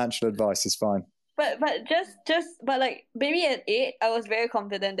this as financial advice. It's fine. But like maybe at 8, I was very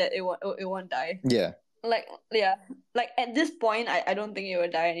confident that it won't die. Yeah. Like at this point, I don't think it will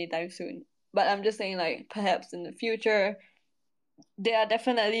die anytime soon. But I'm just saying like perhaps in the future, there are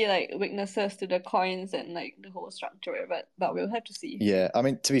definitely like weaknesses to the coins and like the whole structure, but we'll have to see. Yeah, I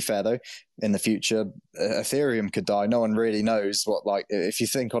mean, to be fair though, in the future, Ethereum could die. No one really knows what, like, if you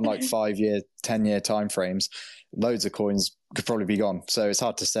think on like 5 year, 10 year time frames, loads of coins could probably be gone. So it's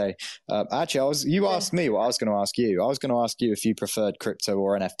hard to say. Actually, you asked me what I was going to ask you. I was going to ask you if you preferred crypto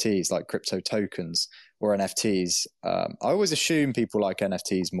or NFTs, like crypto tokens or NFTs. I always assume people like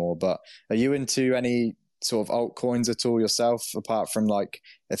NFTs more, but are you into any sort of altcoins at all yourself, apart from like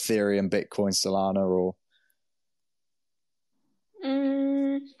Ethereum, Bitcoin, Solana, or?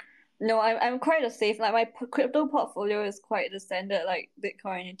 Mm, no, I'm quite a safe. Like my crypto portfolio is quite the standard, like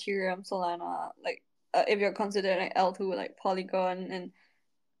Bitcoin, Ethereum, Solana. Like if you're considering like L2, like Polygon, and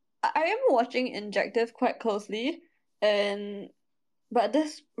I am watching Injective quite closely, and but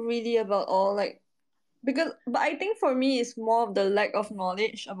that's really about all. Like because, but I think for me it's more of the lack of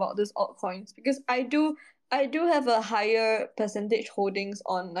knowledge about these altcoins because I do have a higher percentage holdings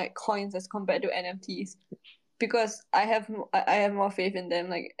on like coins as compared to NFTs because I have more faith in them.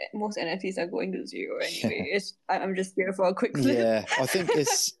 Like most NFTs are going to zero anyway. I'm just here for a quick flip. Yeah, I think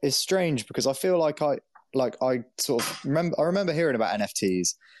it's strange because I feel like I sort of remember hearing about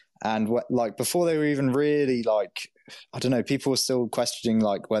NFTs, and like before they were even really like, I don't know, people were still questioning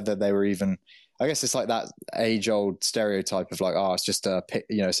like whether they were even. I guess it's like that age old stereotype of like, oh, it's just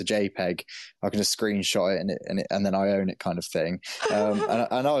it's a JPEG. I can just screenshot it and then I own it kind of thing. And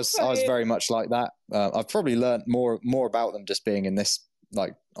I was Right. very much like that. I've probably learned more about them just being in this,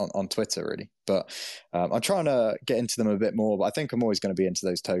 like on Twitter really, but I'm trying to get into them a bit more, but I think I'm always going to be into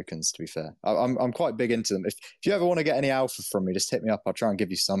those tokens, to be fair. I'm quite big into them. If you ever want to get any alpha from me, just hit me up. I'll try and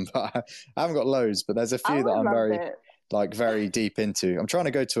give you some, but I haven't got loads, but there's a I few that would I'm love very that. very deep into. I'm trying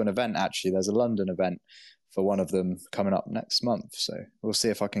to go to an event actually. There's a London event for one of them coming up next month, so we'll see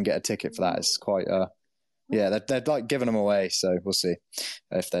if I can get a ticket for that. It's quite yeah, they're like giving them away, so we'll see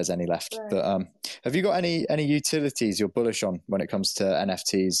if there's any left. Right. But have you got any utilities you're bullish on when it comes to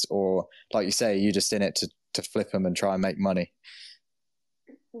NFTs, or like you say, you just in it to flip them and try and make money?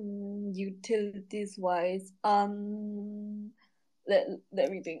 Utilities wise, let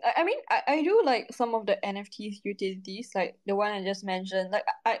me think. I mean, I do like some of the NFTs utilities, like the one I just mentioned. Like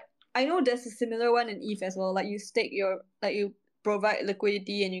I know there's a similar one in ETH as well. Like you stake your, like you provide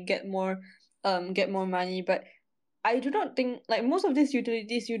liquidity and you get more money. But I do not think like most of these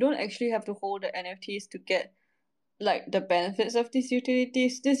utilities you don't actually have to hold the NFTs to get like the benefits of these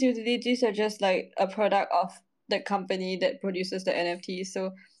utilities. These utilities are just like a product of the company that produces the NFTs.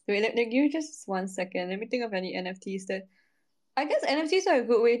 So wait, let give you just 1 second. Let me think of any NFTs that I guess NFTs are a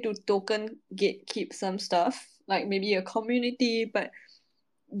good way to token gatekeep some stuff, like maybe a community, but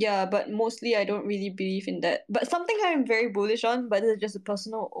yeah, but mostly I don't really believe in that. But something I'm very bullish on, but this is just a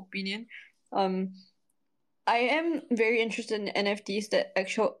personal opinion. Um, I am very interested in NFTs that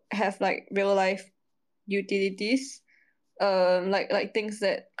actually have like real life utilities, like things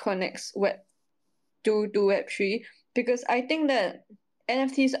that connects web 2 to web 3, because I think that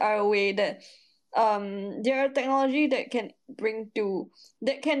NFTs are a way that they're a technology that can bring to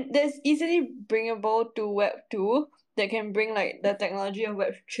that's easily bringable to web 2, that can bring like the technology of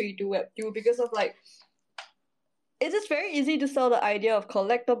web 3 to web 2 because of like it is very easy to sell the idea of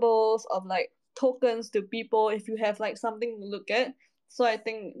collectibles, of like tokens to people if you have like something to look at. So I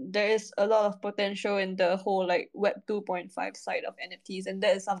think there is a lot of potential in the whole like Web 2.5 side of NFTs, and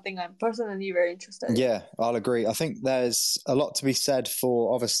that is something I'm personally very interested in. Yeah, I'll agree. I think there's a lot to be said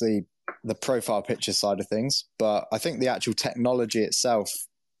for obviously the profile picture side of things, but I think the actual technology itself,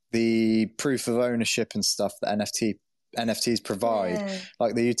 the proof of ownership and stuff that NFTs provide, Yeah.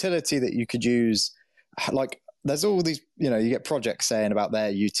 like the utility that you could use, like there's all these, you get projects saying about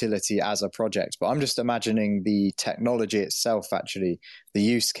their utility as a project, but I'm just imagining the technology itself, actually, the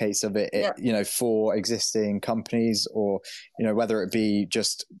use case of Yeah. for existing companies, or, whether it be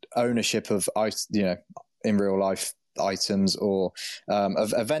just ownership of, in real life items, or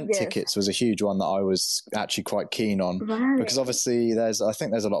of event Yes. tickets was a huge one that I was actually quite keen on, because Right. obviously I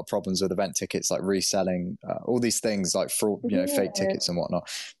think there's a lot of problems with event tickets, like reselling, all these things like fraud, fake Yeah. tickets and whatnot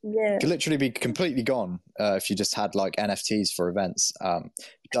Yeah. could literally be completely gone if you just had like NFTs for events,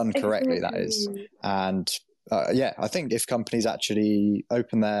 done correctly, that is. Exactly. And yeah, I think if companies actually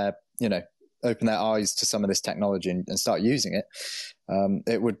open their eyes to some of this technology and start using it,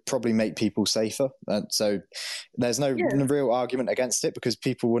 it would probably make people safer. So there's no Yeah. real argument against it, because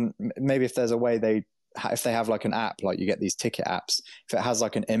people wouldn't, maybe if there's a way if they have like an app, like you get these ticket apps, if it has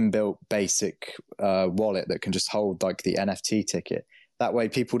like an inbuilt basic wallet that can just hold like the NFT ticket, that way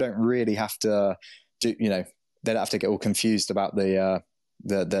people don't really have to do, they don't have to get all confused about the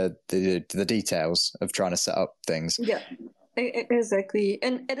details of trying to set up things. Yeah. Exactly.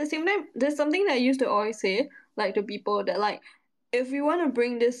 And at the same time, there's something that I used to always say, like to people that like, if we want to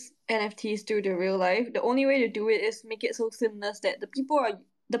bring this NFTs to the real life, the only way to do it is make it so seamless that the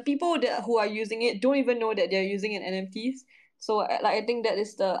people that who are using it don't even know that they're using an NFTs. So like I think that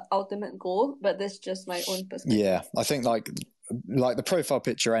is the ultimate goal, but that's just my own perspective. Yeah, I think like the profile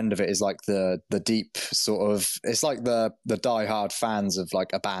picture end of it is like the deep sort of, it's like the diehard fans of like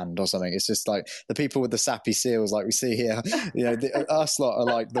a band or something. It's just like the people with the sappy seals like we see here. Us lot are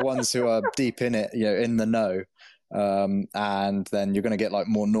like the ones who are deep in it, in the know. And then you're going to get like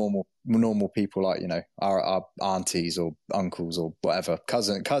more normal people like our aunties or uncles or whatever,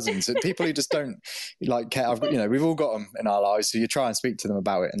 cousins, people who just don't like care. We've all got them in our lives, so you try and speak to them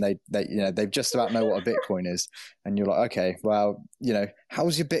about it, and they just about know what a Bitcoin is, and you're like, okay, well,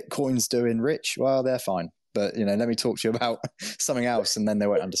 how's your Bitcoins doing, Rich? Well, they're fine, but let me talk to you about something else, and then they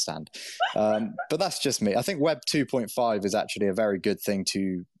won't understand. But that's just me. I think Web 2.5 is actually a very good thing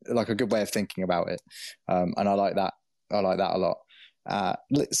like a good way of thinking about it, and I like that. I like that a lot.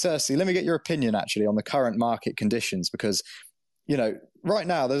 Circe, let me get your opinion actually on the current market conditions, because right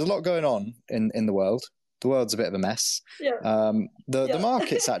now there's a lot going on in the world. The world's a bit of a mess. Yeah. The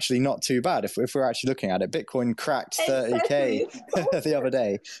market's actually not too bad if we're actually looking at it. Bitcoin cracked 30K the other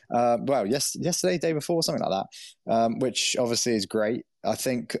day. Yesterday, day before, something like that, which obviously is great. I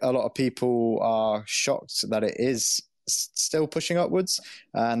think a lot of people are shocked that it is still pushing upwards,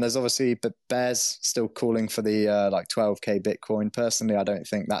 and there's obviously bears still calling for the like 12K Bitcoin. Personally, I don't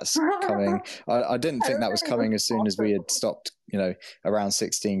think that's coming. I didn't think that was coming as soon as we had stopped around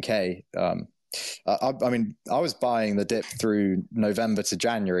 16K. I mean, I was buying the dip through November to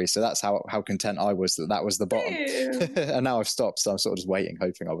January, so that's how content I was that was the bottom. And now I've stopped, so I'm sort of just waiting,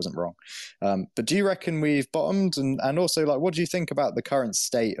 hoping I wasn't wrong. But do you reckon we've bottomed? And also, like, what do you think about the current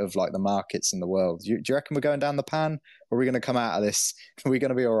state of like the markets in the world? Do you reckon we're going down the pan, or are we going to come out of this? Are we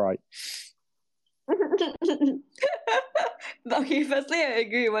going to be all right? Okay, firstly, I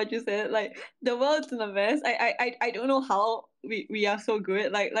agree with what you said. Like, the world's in a mess. I don't know how we are so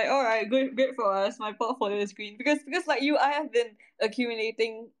good. Like all right, good, great for us. My portfolio is green because like you, I have been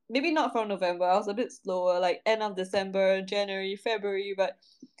accumulating. Maybe not from November. I was a bit slower. Like end of December, January, February, but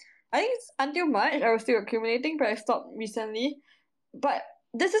I think it's until March I was still accumulating, but I stopped recently. But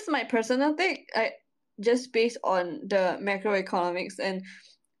this is my personal take. I just based on the macroeconomics, and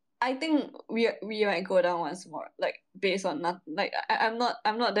I think we might go down once more. Like based on not like I'm not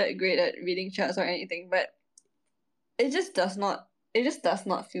that great at reading charts or anything, but it just does not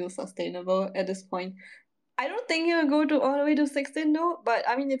feel sustainable at this point. I don't think it will go to all the way to 16 though. But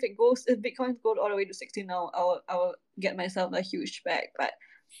I mean, if Bitcoin goes all the way to 16 now, I will get myself a huge bag. But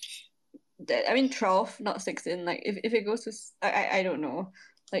that, I mean 12, not 16. Like if it goes to I don't know.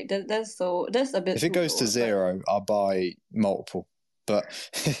 Like that's a bit. If it goes to zero, I'll buy multiple. But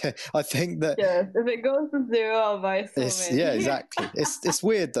I think that if it goes to zero, I'll buy so many. Yeah, exactly. It's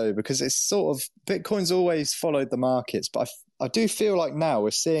weird though, because it's sort of Bitcoin's always followed the markets, but I do feel like now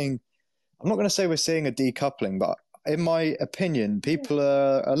we're seeing. I'm not going to say we're seeing a decoupling, but in my opinion, people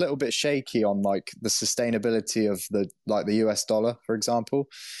are a little bit shaky on like the sustainability of the US dollar, for example.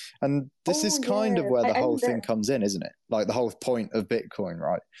 And this is kind of where the whole thing comes in, isn't it? Like the whole point of Bitcoin,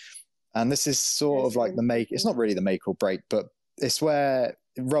 right? And this is sort of like it's not really the make or break, but it's where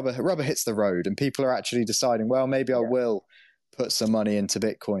rubber hits the road and people are actually deciding, well, maybe I will put some money into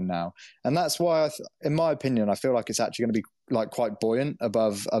Bitcoin now. And that's why, in my opinion, I feel like it's actually going to be like quite buoyant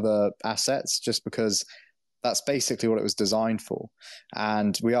above other assets, just because that's basically what it was designed for.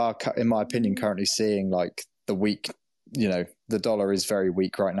 And we are, in my opinion, currently seeing like the weak, the dollar is very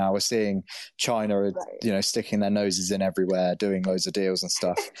weak right now. We're seeing China, sticking their noses in everywhere, doing loads of deals and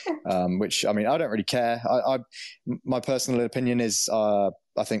stuff, which, I mean, I don't really care. My personal opinion is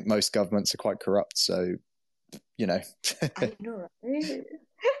I think most governments are quite corrupt. So, I know, right?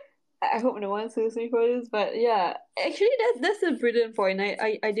 I hope no one sues me for this, but yeah, actually, that's a brilliant point.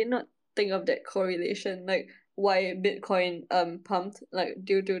 I did not think of that correlation, like why Bitcoin pumped, like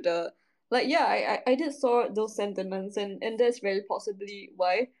due to the I did saw those sentiments, and that's very possibly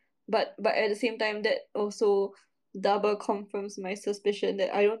why. But at the same time, that also double confirms my suspicion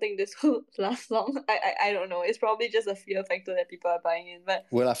that I don't think this will last long. I don't know. It's probably just a fear factor that people are buying in, but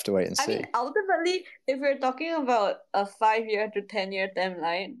we'll have to wait and see. I mean, ultimately, if we're talking about a 5-year to 10-year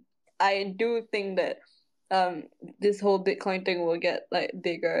timeline, I do think that this whole Bitcoin thing will get like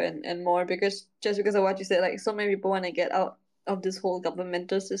bigger and more because because of what you said, like so many people want to get out of this whole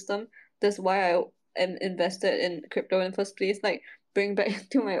governmental system. That's why I am invested in crypto in the first place. Like bring back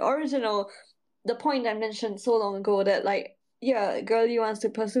to my original the point I mentioned so long ago that like girlie wants to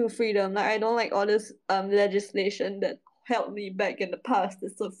pursue freedom. Like I don't like all this legislation that held me back in the past.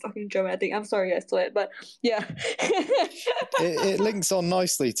 It's so fucking dramatic. I'm sorry I saw it, but yeah. It links on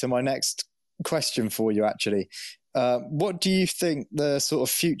nicely to my next question for you, actually. What do you think the sort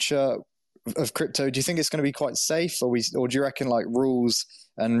of future of crypto? Do you think it's going to be quite safe, or do you reckon like rules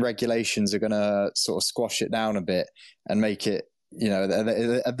and regulations are going to sort of squash it down a bit and make it,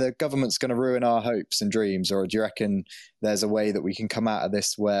 the government's going to ruin our hopes and dreams, or do you reckon there's a way that we can come out of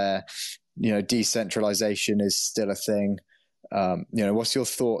this where, decentralization is still a thing? What's your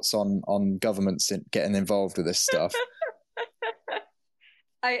thoughts on governments getting involved with this stuff?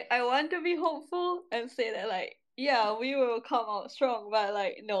 I want to be hopeful and say that like yeah we will come out strong, but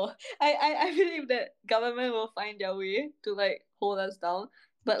like no, I believe that government will find their way to like hold us down,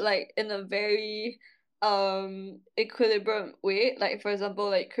 but like in a very equilibrium way. Like for example,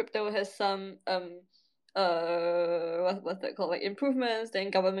 like crypto has some what's that called, like improvements,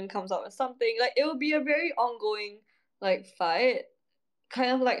 then government comes out with something. Like it will be a very ongoing like fight,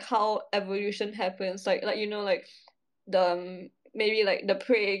 kind of like how evolution happens. Like like the maybe like the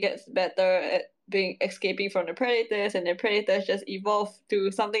prey gets better at being escaping from the predators, and the predators just evolve to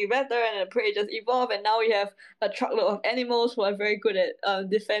something better, and the prey just evolve, and now we have a truckload of animals who are very good at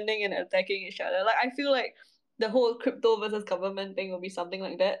defending and attacking each other. Like I feel like the whole crypto versus government thing will be something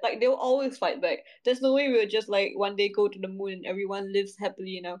like that. Like they'll always fight back. There's no way we'll just like one day go to the moon and everyone lives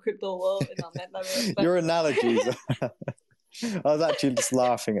happily in our crypto world, in our metaverse. But Your analogies. I was actually just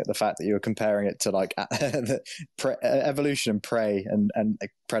laughing at the fact that you were comparing it to like evolution and prey and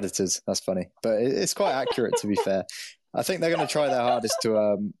predators. That's funny, but it's quite accurate, to be fair. I think they're going to try their hardest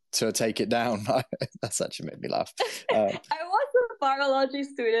to take it down. That's actually made me laugh. I was a biology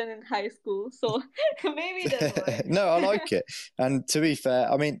student in high school, so maybe that's why. No, I like it. And to be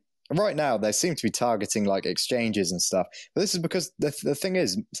fair, I mean, right now they seem to be targeting like exchanges and stuff, but this is because the thing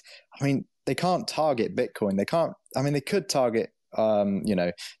is, I mean, they can't target Bitcoin. They can't. I mean, they could target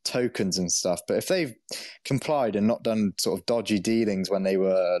tokens and stuff, but if they've complied and not done sort of dodgy dealings when they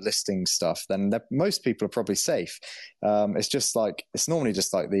were listing stuff, then most people are probably safe. It's normally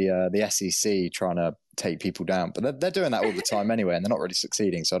just like the SEC trying to take people down, but they're doing that all the time anyway, and they're not really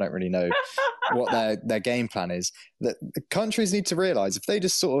succeeding. So I don't really know what their game plan is. The countries need to realize if they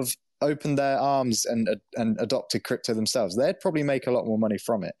just sort of opened their arms and adopted crypto themselves, they'd probably make a lot more money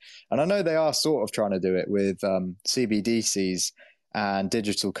from it. And I know they are sort of trying to do it with CBDCs and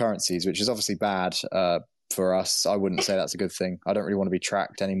digital currencies, which is obviously bad for us. I wouldn't say that's a good thing. I don't really want to be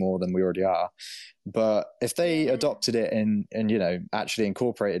tracked any more than we already are. But if they adopted it and actually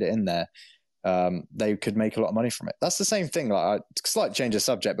incorporated it in there, they could make a lot of money from it. That's the same thing. Like, slight change of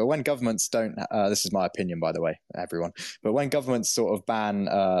subject, but when governments don't, this is my opinion, by the way, everyone. But when governments sort of ban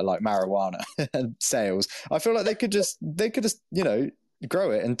like marijuana sales, I feel like they could just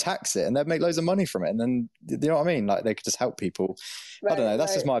grow it and tax it, and they'd make loads of money from it. And then you know what I mean? Like they could just help people. Right, I don't know.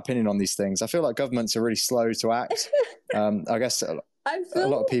 That's just my opinion on these things. I feel like governments are really slow to act. I guess a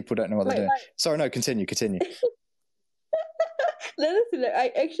lot of people don't know what they're doing. Sorry, no, continue. Honestly,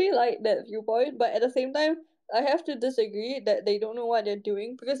 I actually like that viewpoint, but at the same time, I have to disagree that they don't know what they're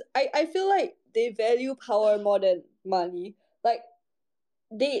doing, because I feel like they value power more than money. Like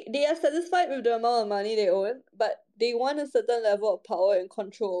they are satisfied with the amount of money they own, but they want a certain level of power and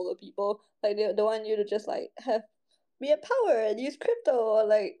control over people. Like they don't want you to just like be a power and use crypto, or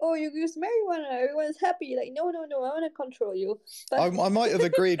like, oh, you use marijuana, everyone's happy. Like no, I want to control you. But I might have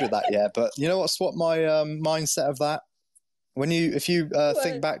agreed with that, yeah. But you know what's what my mindset of that? If you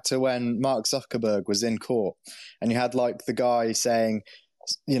think back to when Mark Zuckerberg was in court, and you had like the guy saying,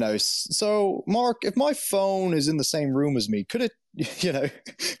 so Mark, if my phone is in the same room as me, could it,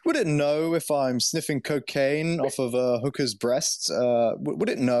 would it know if I'm sniffing cocaine off of a hooker's breast? Would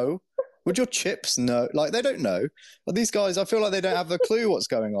it know? Would your chips know? Like, they don't know. But these guys, I feel like they don't have a clue what's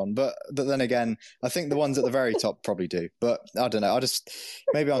going on. But then again, I think the ones at the very top probably do. But I don't know.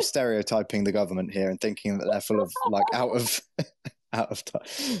 Maybe I'm stereotyping the government here and thinking that they're full of like out of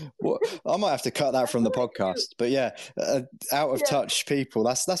touch. I might have to cut that from the podcast. But yeah, out of touch people.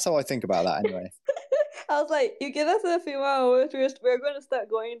 That's how I think about that anyway. I was like, you give us a few more hours, we're going to start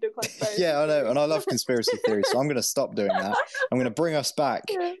going into conspiracy. Yeah, I know, and I love conspiracy theories, so I'm going to stop doing that. I'm going to bring us back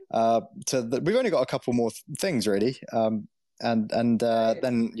we've only got a couple more things really, and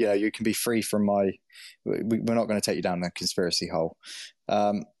then you can be free from we're not going to take you down the conspiracy hole.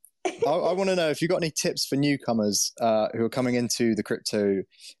 I want to know if you've got any tips for newcomers who are coming into the crypto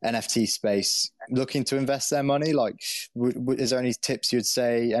NFT space, looking to invest their money. Like, is there any tips you'd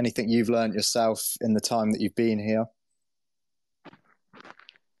say? Anything you've learned yourself in the time that you've been here?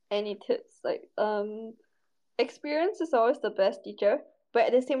 Any tips? Like, experience is always the best teacher. but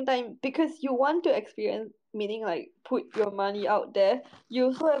at the same time, because you want to experience, meaning like put your money out there, you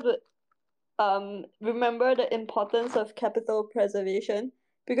also have to remember the importance of capital preservation,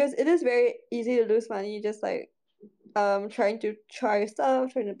 because it is very easy to lose money just like trying to try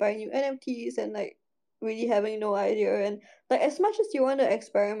stuff, trying to buy new NFTs and like really having no idea. And like as much as you want to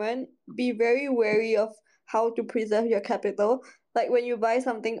experiment, be very wary of how to preserve your capital. Like when you buy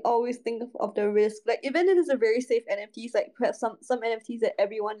something, always think of the risk. Like even if it's a very safe NFTs, like perhaps some NFTs that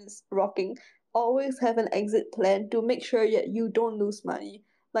everyone is rocking, always have an exit plan to make sure that you don't lose money.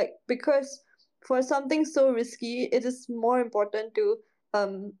 Like because for something so risky, it is more important to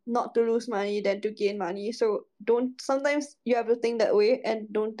not to lose money than to gain money. So don't sometimes you have to think that way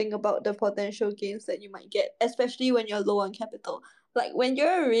and don't think about the potential gains that you might get, especially when you're low on capital. Like when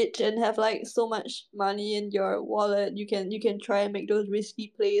you're rich and have like so much money in your wallet, you can try and make those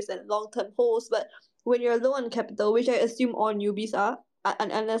risky plays and long term holds. But when you're low on capital, which I assume all newbies are,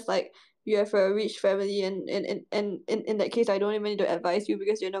 unless like you have a rich family, and in that case I don't even need to advise you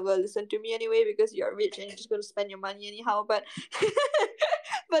because you're not gonna listen to me anyway because you're rich and you're just gonna spend your money anyhow. But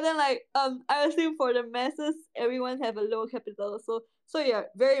but then like I assume for the masses everyone have a low capital, so yeah,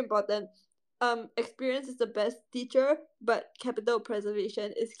 very important. Experience is the best teacher, but capital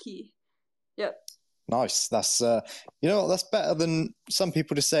preservation is key. Yep. Nice. That's that's better than some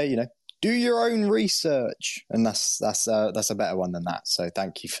people to say, do your own research, and that's a better one than that. So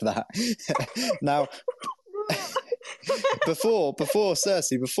thank you for that. Now, before Circe,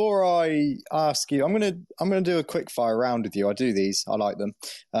 before I ask you, I'm gonna do a quick fire round with you. I do these, I like them.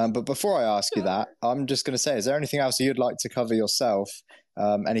 But before I ask you that, I'm just gonna say, is there anything else you'd like to cover yourself?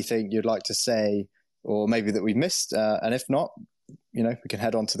 Anything you'd like to say, or maybe that we missed? And if not, we can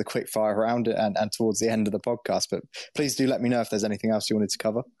head on to the quick fire round and towards the end of the podcast. But please do let me know if there's anything else you wanted to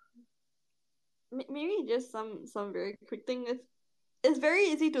cover. Maybe just some very quick thing. It's very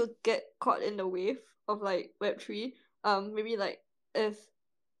easy to get caught in the wave of like Web3. Maybe like if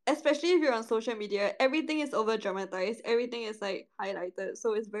especially if you're on social media, everything is over dramatized, everything is like highlighted,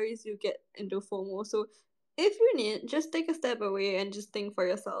 so it's very easy to get into FOMO. So if you need, just take a step away and just think for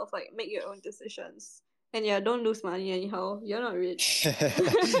yourself, like make your own decisions. And yeah, don't lose money anyhow. You're not rich.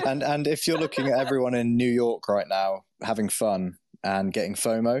 and if you're looking at everyone in New York right now having fun and getting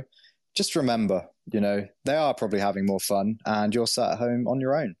FOMO, just remember, they are probably having more fun and you're sat at home on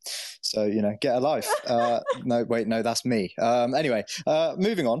your own. So, get a life. No, that's me. Anyway,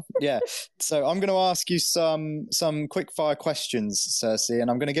 moving on. Yeah. So I'm going to ask you some quick fire questions, Circe,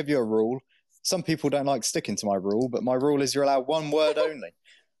 and I'm going to give you a rule. Some people don't like sticking to my rule, but my rule is you're allowed one word only.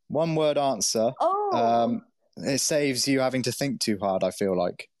 One word answer. Oh. It saves you having to think too hard, I feel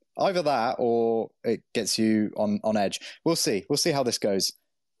like. Either that or it gets you on edge. We'll see. We'll see how this goes.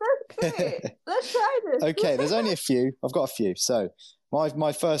 That's great. Let's try this. Okay, there's only a few. I've got a few. So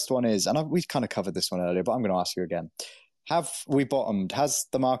my first one is, and we've kind of covered this one earlier, but I'm going to ask you again. Have we bottomed? Has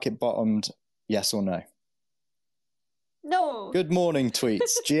the market bottomed? Yes or no? No. Good morning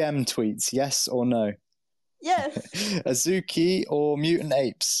tweets. GM tweets. Yes or no? Yes. Azuki or mutant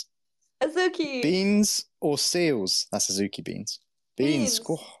apes? Azuki. Beans or seals? That's Azuki beans. Beans.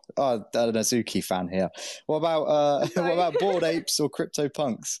 Oh, an Azuki fan here. What about Bored Apes or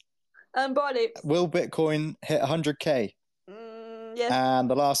CryptoPunks? Bored Apes. Will Bitcoin hit 100K? Yes. And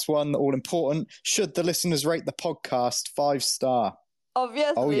the last one, all important, should the listeners rate the podcast 5-star?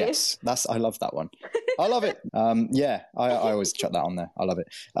 Obviously. Oh yes, I love that one. I love it. Yeah, I always chuck that on there. I love it.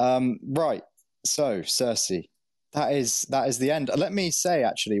 Right. So Circe, that is the end. Let me say,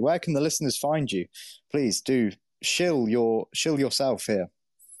 actually, where can the listeners find you? Please do shill yourself here.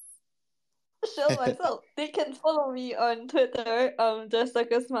 Shill myself. They can follow me on Twitter, the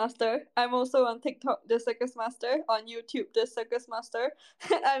Circus Master. I'm also on TikTok, the Circus Master. On YouTube, the Circus Master.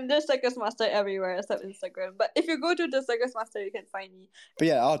 I'm the Circus Master everywhere except Instagram. But if you go to the Circus Master, you can find me. But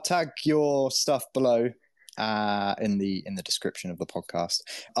yeah, I'll tag your stuff below in the description of the podcast.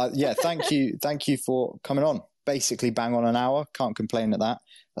 Yeah, thank you for coming on. Basically, bang on an hour. Can't complain at that.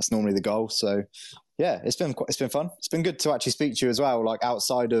 That's normally the goal. So yeah, it's been fun. It's been good to actually speak to you as well, like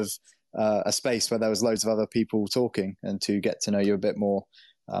outside of a space where there was loads of other people talking, and to get to know you a bit more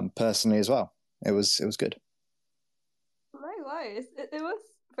personally as well. It was good. Likewise, it was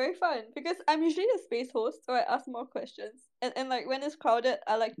very fun because I'm usually the space host, so I ask more questions, and like when it's crowded,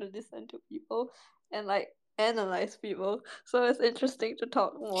 I like to listen to people, and like analyze people. So it's interesting to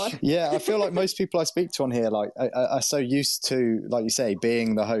talk more. Yeah, I feel like most people I speak to on here, like, are so used to, like you say,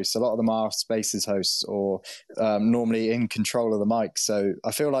 being the host. A lot of them are Spaces hosts or normally in control of the mic. So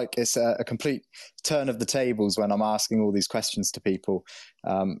I feel like it's a complete turn of the tables when I'm asking all these questions to people.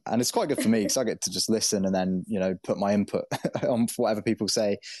 And it's quite good for me because I get to just listen and then, put my input on whatever people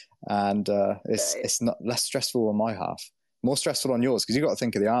say. And it's not less stressful on my half, more stressful on yours because you've got to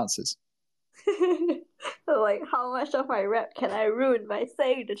think of the answers. Like, how much of my rep can I ruin by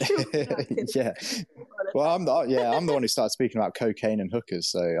saying the truth? Yeah. Well, I'm the one who started speaking about cocaine and hookers.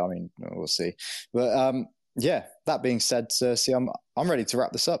 So, I mean, we'll see. But yeah, that being said, Circe, I'm ready to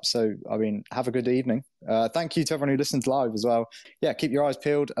wrap this up. So, I mean, have a good evening. Thank you to everyone who listened live as well. Yeah, keep your eyes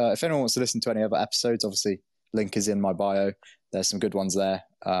peeled. If anyone wants to listen to any other episodes, obviously, link is in my bio. There's some good ones there.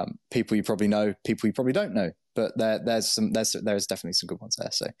 People you probably know, people you probably don't know. But there's definitely some good ones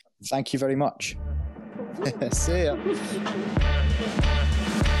there. So, thank you very much. See ya.